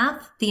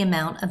half the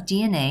amount of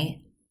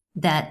DNA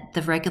that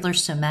the regular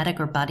somatic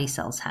or body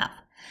cells have.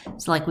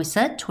 So like we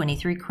said,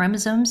 23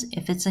 chromosomes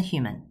if it's a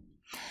human.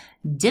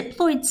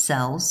 Diploid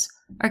cells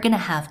are going to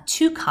have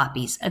 2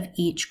 copies of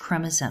each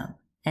chromosome,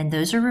 and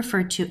those are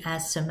referred to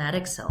as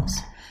somatic cells.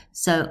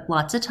 So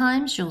lots of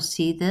times you'll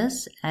see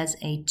this as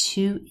a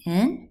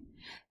 2N.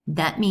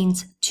 That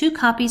means 2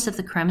 copies of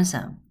the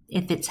chromosome.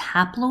 If it's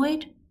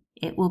haploid,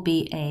 it will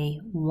be a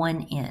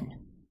 1N.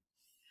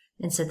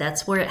 And so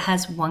that's where it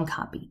has 1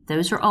 copy.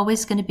 Those are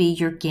always going to be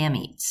your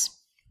gametes.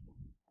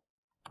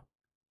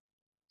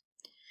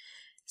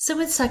 So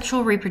with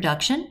sexual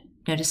reproduction,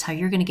 notice how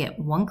you're going to get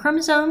 1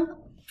 chromosome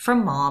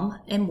from mom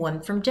and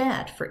 1 from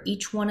dad for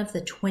each one of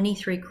the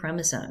 23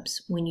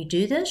 chromosomes. When you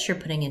do this, you're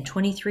putting in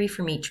 23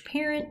 from each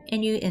parent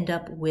and you end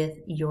up with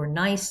your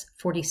nice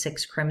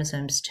 46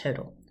 chromosomes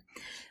total.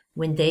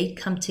 When they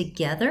come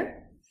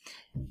together,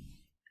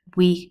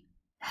 we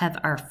have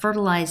our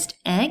fertilized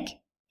egg,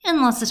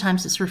 and lots of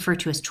times it's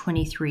referred to as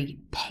 23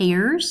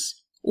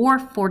 pairs or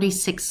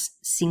 46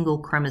 single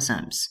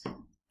chromosomes.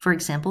 For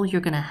example,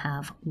 you're going to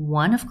have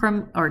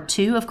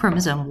 2 of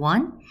chromosome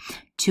 1,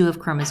 2 of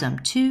chromosome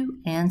 2,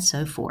 and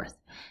so forth.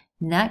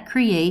 And that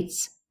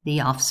creates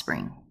the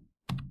offspring.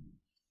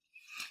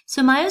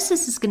 So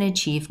meiosis is going to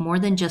achieve more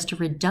than just a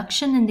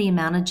reduction in the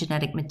amount of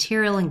genetic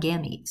material in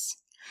gametes.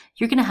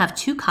 You're going to have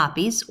 2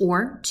 copies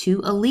or 2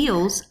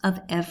 alleles of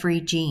every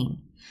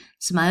gene.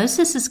 So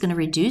meiosis is going to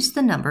reduce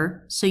the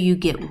number so you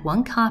get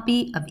 1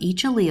 copy of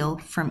each allele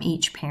from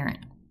each parent.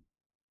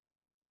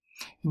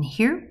 And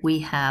here we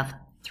have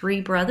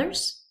 3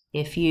 brothers.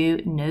 If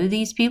you know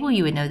these people,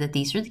 you would know that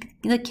these are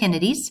the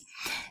Kennedys.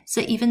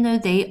 So even though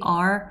they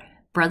are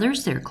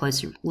brothers, they're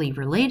closely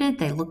related,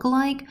 they look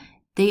alike,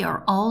 they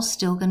are all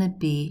still going to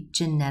be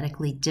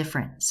genetically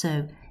different.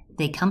 So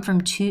they come from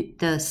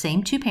the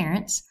same 2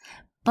 parents,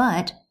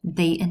 but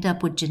they end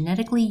up with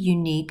genetically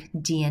unique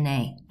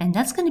DNA. And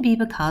that's going to be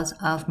because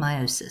of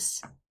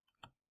meiosis.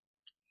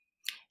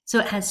 So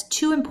it has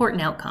 2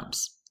 important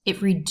outcomes. It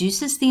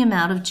reduces the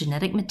amount of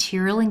genetic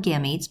material in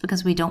gametes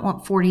because we don't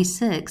want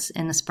 46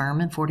 in the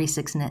sperm and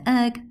 46 in the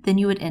egg. Then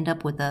you would end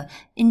up with an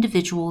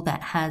individual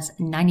that has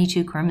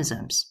 92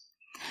 chromosomes.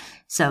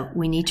 So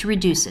we need to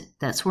reduce it.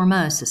 That's where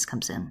meiosis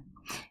comes in.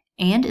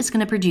 And it's going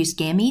to produce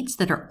gametes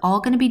that are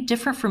all going to be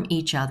different from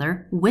each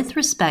other with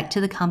respect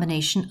to the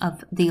combination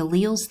of the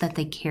alleles that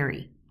they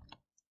carry.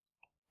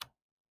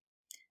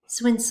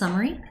 So in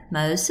summary,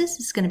 meiosis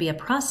is going to be a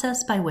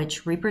process by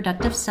which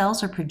reproductive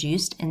cells are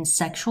produced in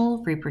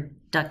sexual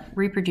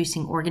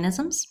reproducing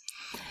organisms.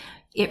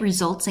 It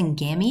results in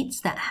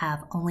gametes that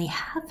have only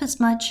half as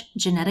much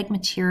genetic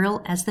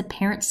material as the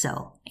parent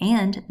cell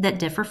and that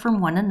differ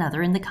from one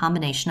another in the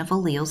combination of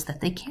alleles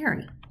that they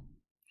carry.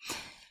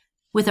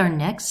 With our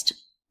next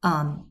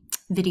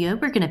video,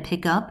 we're going to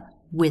pick up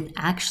with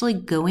actually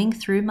going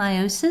through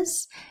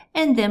meiosis,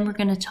 and then we're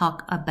going to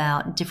talk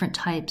about different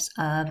types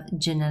of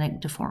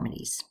genetic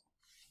deformities.